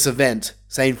sold at this event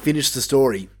saying finish the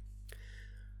story.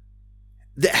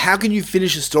 How can you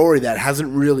finish a story that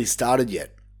hasn't really started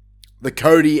yet? The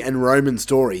Cody and Roman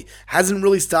story hasn't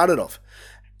really started off.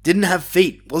 Didn't have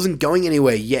feet. Wasn't going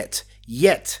anywhere yet.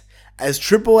 As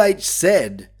Triple H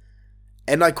said,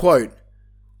 and I quote,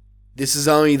 "This is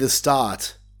only the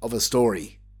start of a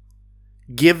story."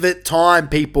 Give it time,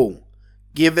 people.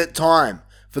 Give it time.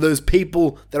 For those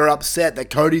people that are upset that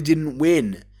Cody didn't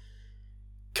win.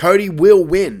 Cody will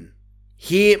win.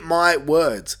 Hear my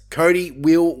words. Cody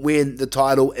will win the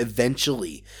title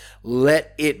eventually.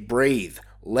 Let it breathe.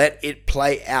 Let it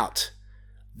play out.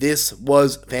 This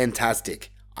was fantastic.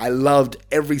 I loved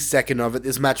every second of it.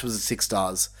 This match was 6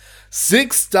 stars.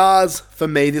 6 stars for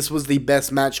me. This was the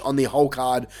best match on the whole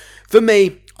card. For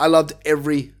me, I loved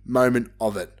every moment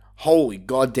of it. Holy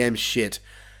goddamn shit.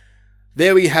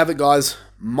 There we have it, guys.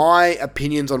 My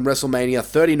opinions on WrestleMania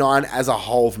 39 as a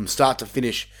whole from start to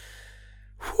finish.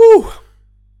 Whew.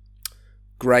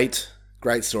 Great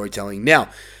storytelling. Now,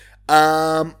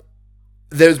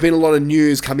 there's been a lot of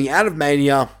news coming out of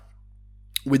Mania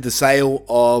with the sale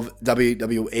of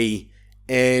WWE,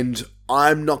 and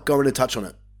I'm not going to touch on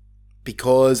it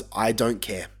because I don't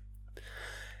care.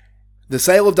 The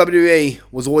sale of WWE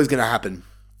was always going to happen.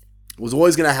 It was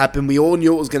always going to happen. We all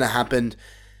knew it was going to happen,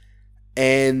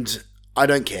 and I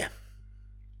don't care.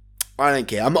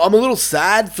 I'm a little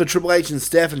sad for Triple H and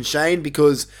Steph and Shane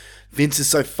because Vince is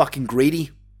so fucking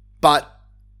greedy, but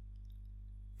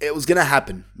it was going to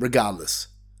happen regardless.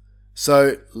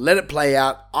 So let it play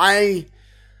out.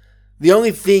 The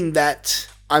only thing that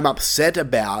I'm upset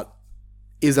about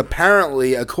is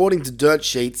apparently, according to dirt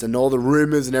sheets and all the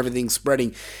rumors and everything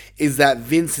spreading, is that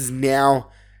Vince is now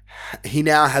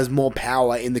has more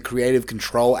power in the creative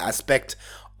control aspect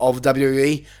of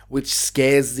WWE, which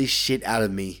scares this shit out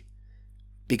of me.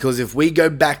 Because if we go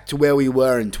back to where we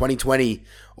were in 2020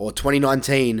 or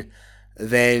 2019,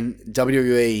 then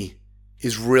WWE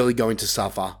is really going to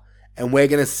suffer. And we're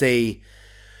going to see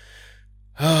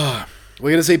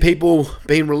people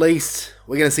being released.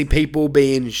 We're going to see people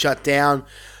being shut down.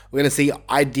 We're going to see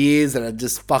ideas that are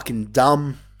just fucking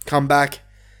dumb come back.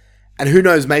 And who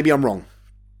knows, maybe I'm wrong.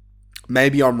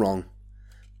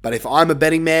 But if I'm a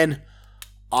betting man,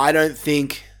 I don't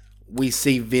think we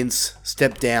see Vince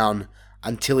step down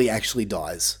until he actually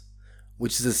dies.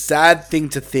 Which is a sad thing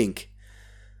to think.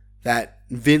 That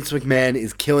Vince McMahon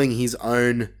is killing his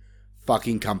own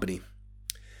fucking company.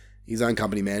 His own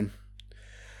company, man.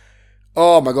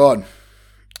 Oh my god.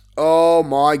 Oh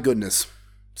my goodness.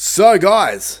 So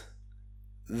guys,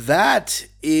 that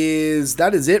is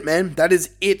it, man. That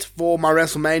is it for my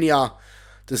WrestleMania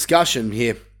discussion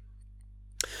here.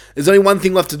 There's only one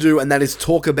thing left to do, and that is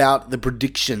talk about the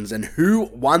predictions and who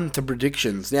won the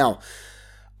predictions. Now,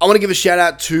 I want to give a shout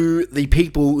out to the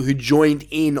people who joined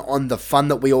in on the fun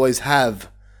that we always have,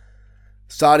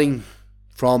 starting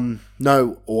from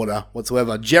no order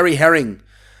whatsoever. Jerry Herring.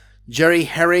 Jerry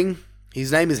Herring.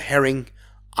 His name is Herring.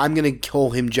 I'm going to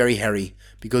call him Jerry Herry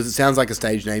because it sounds like a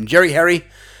stage name. Jerry Herry.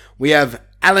 We have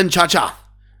Alan Chacha.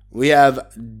 We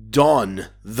have Don,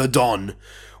 the Don.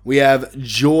 We have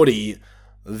Geordie,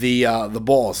 the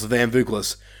boss, Van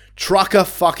Vuklis. Trucker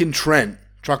fucking Trent.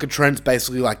 Trucker Trent's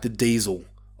basically like the diesel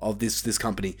of this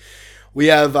company. We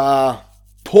have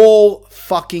Paul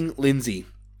fucking Lindsay.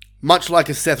 Much like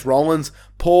a Seth Rollins,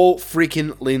 Paul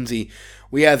freaking Lindsay.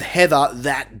 We have Heather,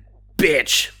 that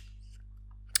bitch.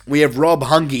 We have Rob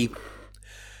Hungy.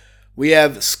 We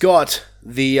have Scott,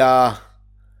 the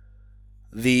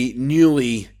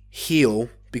newly heel,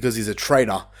 because he's a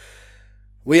traitor.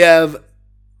 We have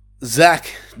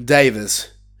Zach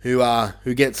Davis, who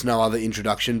gets no other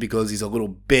introduction because he's a little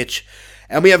bitch.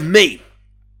 And we have me.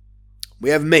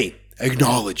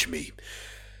 Acknowledge me.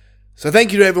 So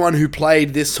thank you to everyone who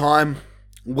played this time.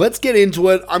 Let's get into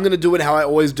it. I'm going to do it how I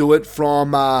always do it,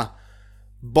 from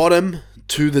bottom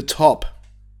to the top.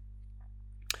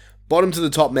 Bottom to the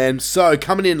top, man. So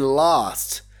coming in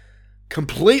last,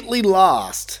 completely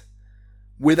last,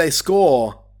 with a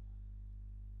score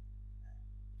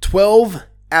 12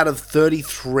 out of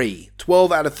 33.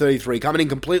 12 out of 33. Coming in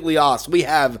completely last, we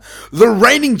have the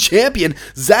reigning champion,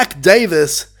 Zach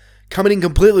Davis, coming in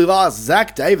completely last.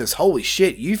 Zach Davis, holy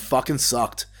shit, you fucking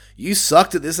sucked. You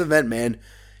sucked at this event, man.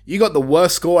 You got the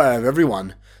worst score out of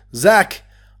everyone. Zach,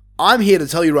 I'm here to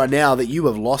tell you right now that you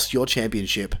have lost your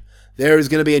championship. There is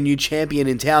going to be a new champion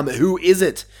in town, but who is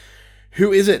it?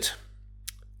 Who is it?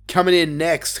 Coming in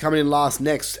last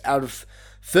next, out of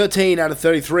 13 out of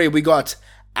 33, we got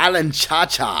Alan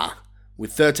Chacha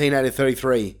with 13 out of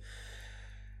 33.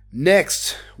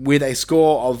 Next, with a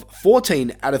score of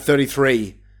 14 out of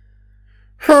 33,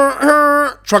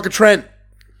 Trucker Trent,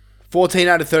 14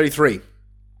 out of 33.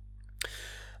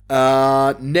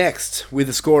 Next, with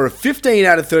a score of 15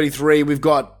 out of 33, we've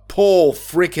got Paul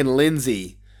freaking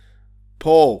Lindsay.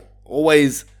 Paul,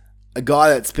 always a guy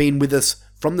that's been with us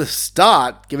from the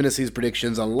start, giving us his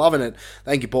predictions. I'm loving it.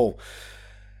 Thank you, Paul.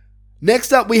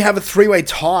 Next up, we have a three-way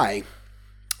tie.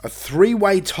 A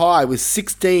three-way tie with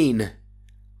 16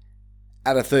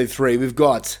 out of 33. We've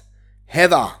got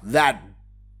Heather, that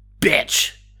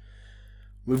bitch.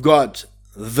 We've got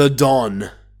the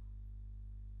Don,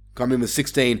 coming in with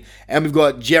 16. And we've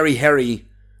got Jerry Herry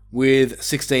with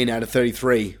 16 out of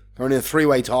 33. Going in a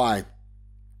three-way tie.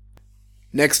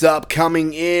 Next up,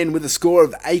 coming in with a score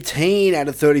of 18 out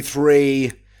of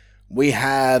 33, we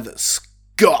have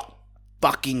Scott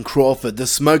fucking Crawford, the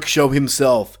Smoke Show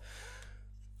himself.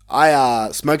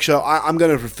 Smoke Show, I'm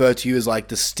going to refer to you as like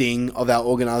the Sting of our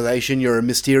organization. You're a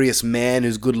mysterious man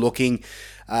who's good looking,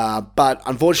 but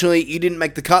unfortunately, you didn't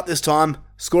make the cut this time.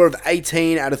 Score of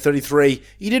 18 out of 33.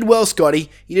 You did well, Scotty.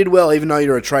 You did well, even though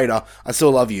you're a traitor. I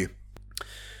still love you.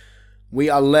 We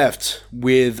are left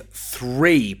with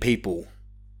 3 people.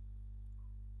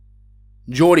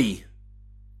 Geordie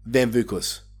Van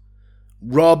Vuklis,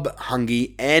 Rob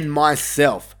Hungy, and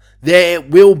myself. There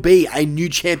will be a new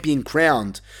champion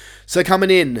crowned. So coming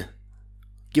in,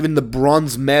 giving the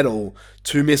bronze medal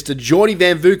to Mr. Geordie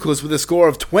Van Vuklis with a score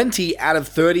of 20 out of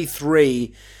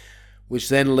 33, which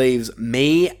then leaves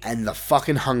me and the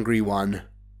fucking hungry one,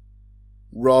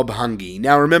 Rob Hungy.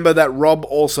 Now remember that Rob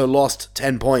also lost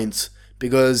 10 points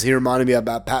because he reminded me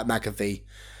about Pat McAfee.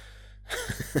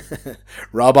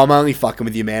 Rob, I'm only fucking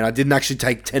with you, man. I didn't actually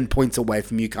take 10 points away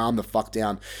from you. Calm the fuck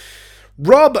down.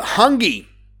 Rob Hungy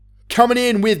coming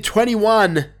in with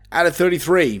 21 out of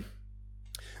 33.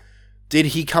 Did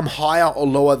he come higher or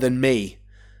lower than me?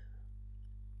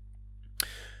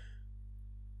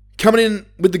 Coming in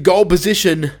with the goal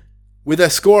position with a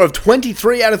score of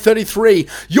 23 out of 33.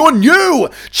 Your new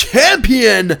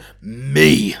champion,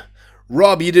 me.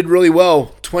 Rob, you did really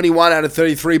well. 21 out of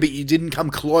 33, but you didn't come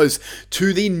close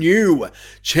to the new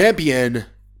champion,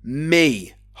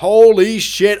 me. Holy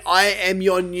shit, I am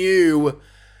your new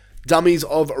Dummies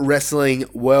of Wrestling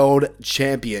World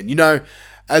Champion. You know,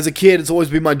 as a kid, it's always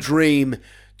been my dream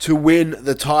to win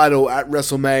the title at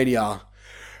WrestleMania.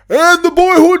 And the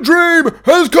boyhood dream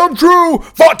has come true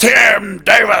for Tim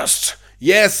Davis.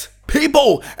 Yes,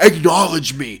 People,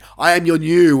 acknowledge me. I am your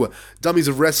new Dummies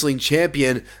of Wrestling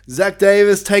champion. Zach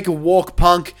Davis, take a walk,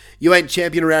 punk. You ain't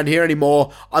champion around here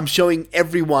anymore. I'm showing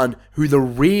everyone who the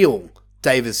real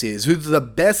Davis is, who's the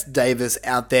best Davis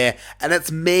out there, and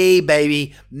it's me,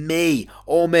 baby. Me.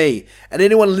 All me. And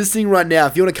anyone listening right now,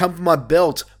 if you want to come for my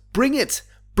belt, bring it.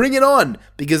 Bring it on,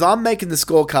 because I'm making the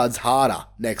scorecards harder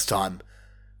next time.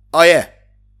 Oh yeah,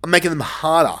 I'm making them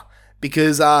harder,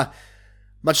 because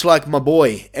much like my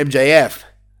boy, MJF,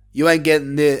 you ain't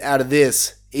getting out of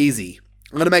this easy.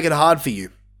 I'm going to make it hard for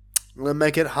you. I'm going to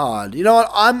make it hard. You know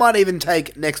what? I might even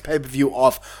take next pay-per-view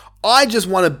off. I just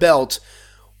want a belt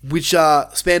which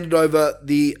spanned over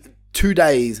the 2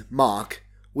 days mark,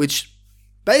 which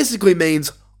basically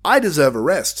means I deserve a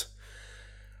rest.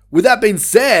 With that being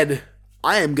said,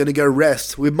 I am going to go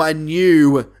rest with my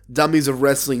new Dummies of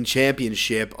Wrestling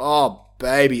Championship. Oh,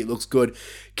 baby, it looks good.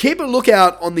 Keep a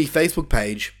lookout on the Facebook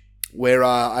page where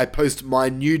I post my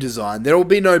new design. There will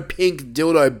be no pink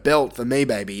dildo belt for me,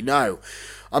 baby. No.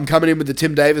 I'm coming in with the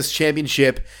Tim Davis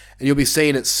Championship, and you'll be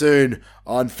seeing it soon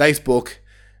on Facebook,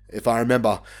 if I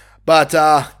remember. But,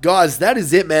 guys, that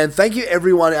is it, man. Thank you,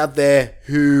 everyone out there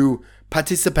who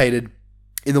participated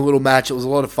in the little match. It was a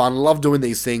lot of fun. I love doing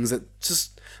these things. It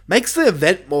just makes the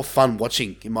event more fun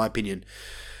watching, in my opinion.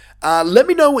 Let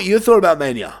me know what you thought about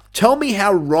Mania. Tell me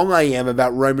how wrong I am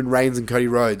about Roman Reigns and Cody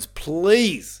Rhodes.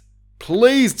 Please,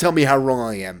 please tell me how wrong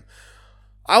I am.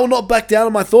 I will not back down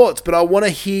on my thoughts, but I want to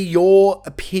hear your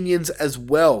opinions as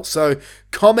well. So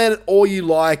comment all you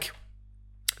like.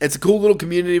 It's a cool little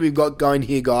community we've got going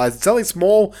here, guys. It's only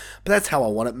small, but that's how I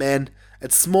want it, man.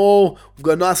 It's small. We've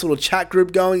got a nice little chat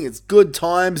group going. It's good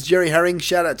times. Jerry Herring,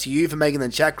 shout out to you for making the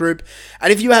chat group.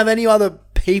 And if you have any other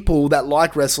people that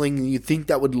like wrestling and you think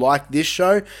that would like this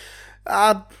show,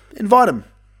 invite them.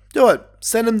 Do it.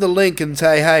 Send them the link and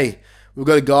say, hey, we've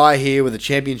got a guy here with a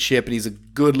championship and he's a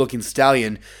good-looking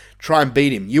stallion. Try and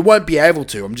beat him. You won't be able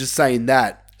to. I'm just saying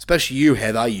that. Especially you,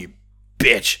 Heather, you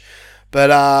bitch. But,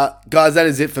 guys, that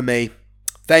is it for me.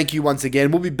 Thank you once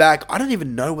again. We'll be back. I don't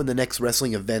even know when the next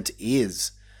wrestling event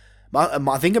is.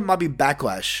 I think it might be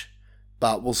Backlash,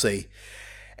 but we'll see.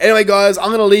 Anyway, guys, I'm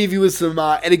going to leave you with some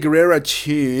Eddie Guerrero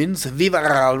tunes. Viva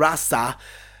la Raza.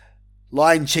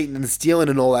 Lying, cheating, and stealing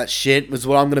and all that shit was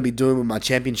what I'm going to be doing with my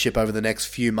championship over the next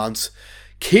few months.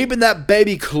 Keeping that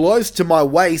baby close to my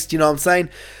waist, you know what I'm saying?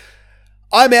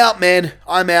 I'm out, man.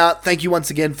 I'm out. Thank you once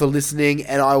again for listening,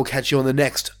 and I will catch you on the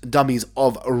next Dummies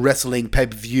of Wrestling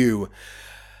pay-per-view.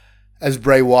 As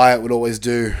Bray Wyatt would always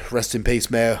do. Rest in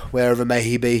peace, Mayor, wherever may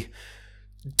he be.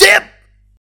 Dip!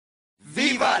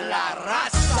 Viva la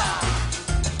raza!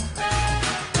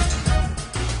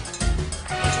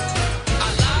 I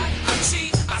lie, I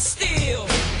cheat, I steal.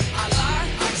 I lie,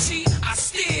 I cheat, I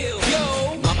steal.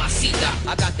 Yo, mamacita,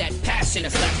 I got that passion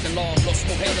that's lasting long. Los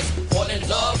mujeres fall in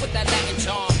love with that Latin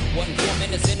charm. One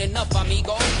woman isn't enough,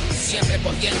 amigo. Siempre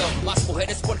cogiendo más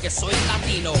mujeres porque soy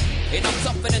latino. And I'm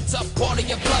tougher than tough, calling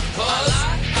your bluff, cuz I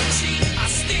lie, I cheat, I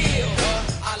steal.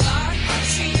 I lie, I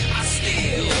cheat, I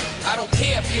steal. I don't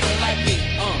care if you don't like me.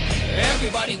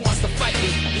 Everybody wants to fight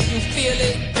me. Do you feel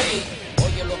it? Hey,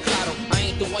 oye lo claro, I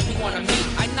ain't the one you wanna meet.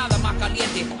 Hay nada más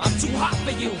caliente, I'm too hot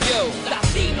for you. Yo,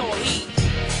 Latino heat.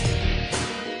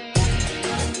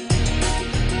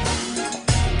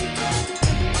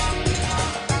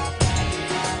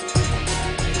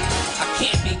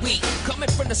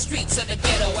 From the streets of the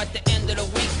ghetto at the end of the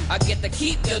week, I get to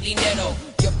keep el dinero.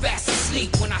 You're fast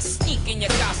asleep when I sneak in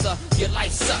your casa. Your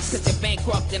life sucks cause you're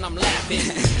bankrupt and I'm laughing.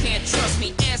 You can't trust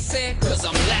me, answer, cause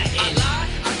I'm Latin. I lie,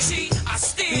 I cheat, I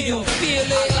steal. Do you feel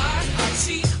it? I lie, I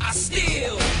cheat, I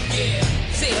steal. Yeah,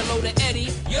 say hello to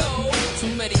Eddie, yo.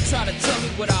 Too many try to tell me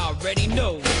what I already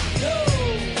know. Yo,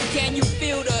 can you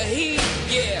feel the heat?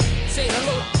 Yeah, say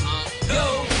hello,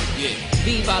 yo. Yeah,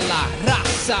 viva la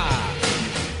raza.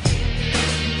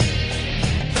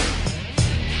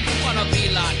 Wanna be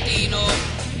Latino?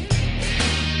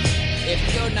 If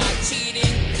you're not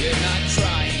cheating, you're not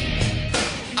trying.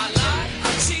 I lie,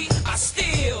 I cheat, I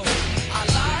steal. I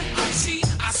lie, I cheat,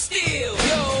 I steal.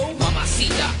 Yo,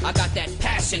 mamacita, I got that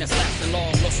passion that's lasting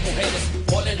long. Los mujeres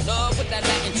fall in love with that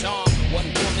Latin charm. One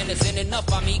woman isn't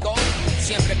enough, amigo.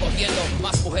 Siempre cogiendo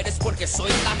más mujeres porque soy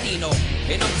latino.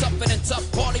 And I'm tougher than tough,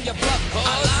 calling your bluff, cuz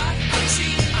I lie, I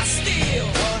cheat, I steal.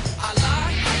 I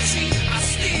lie, I cheat, I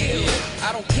steal.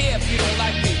 I don't care if you don't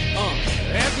like me.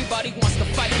 Everybody wants to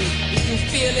fight me. If you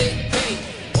feel it, hey,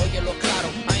 oye lo claro,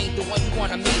 I ain't the one you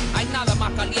wanna meet. Hay nada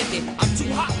más caliente, I'm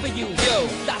too hot for you. Yo,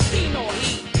 Latino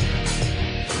heat.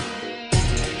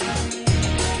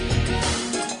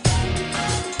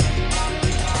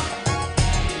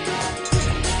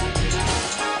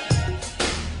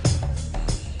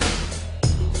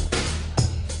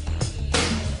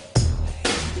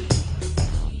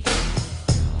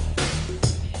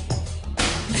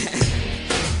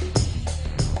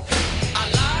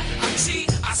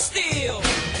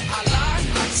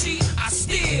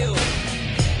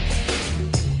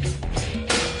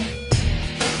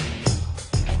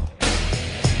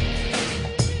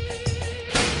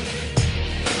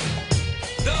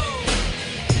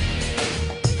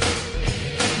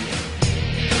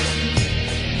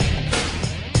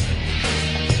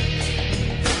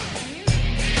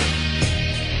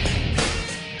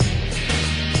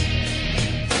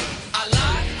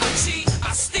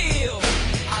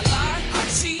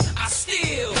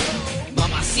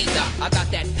 I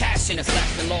got that passion that's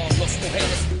lasting long. Los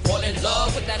mujeres fall in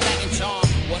love with that Latin charm.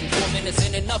 One woman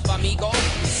isn't enough, amigo.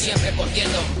 Siempre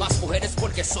cogiendo más mujeres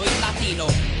porque soy Latino.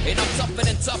 And I'm tougher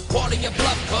than tough, call your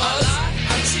bluff, cuz I lie,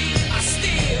 I cheat, I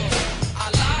steal. I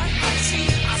lie, I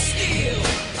cheat, I steal.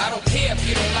 I don't care if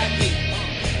you don't like me.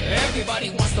 Everybody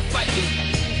wants to fight me.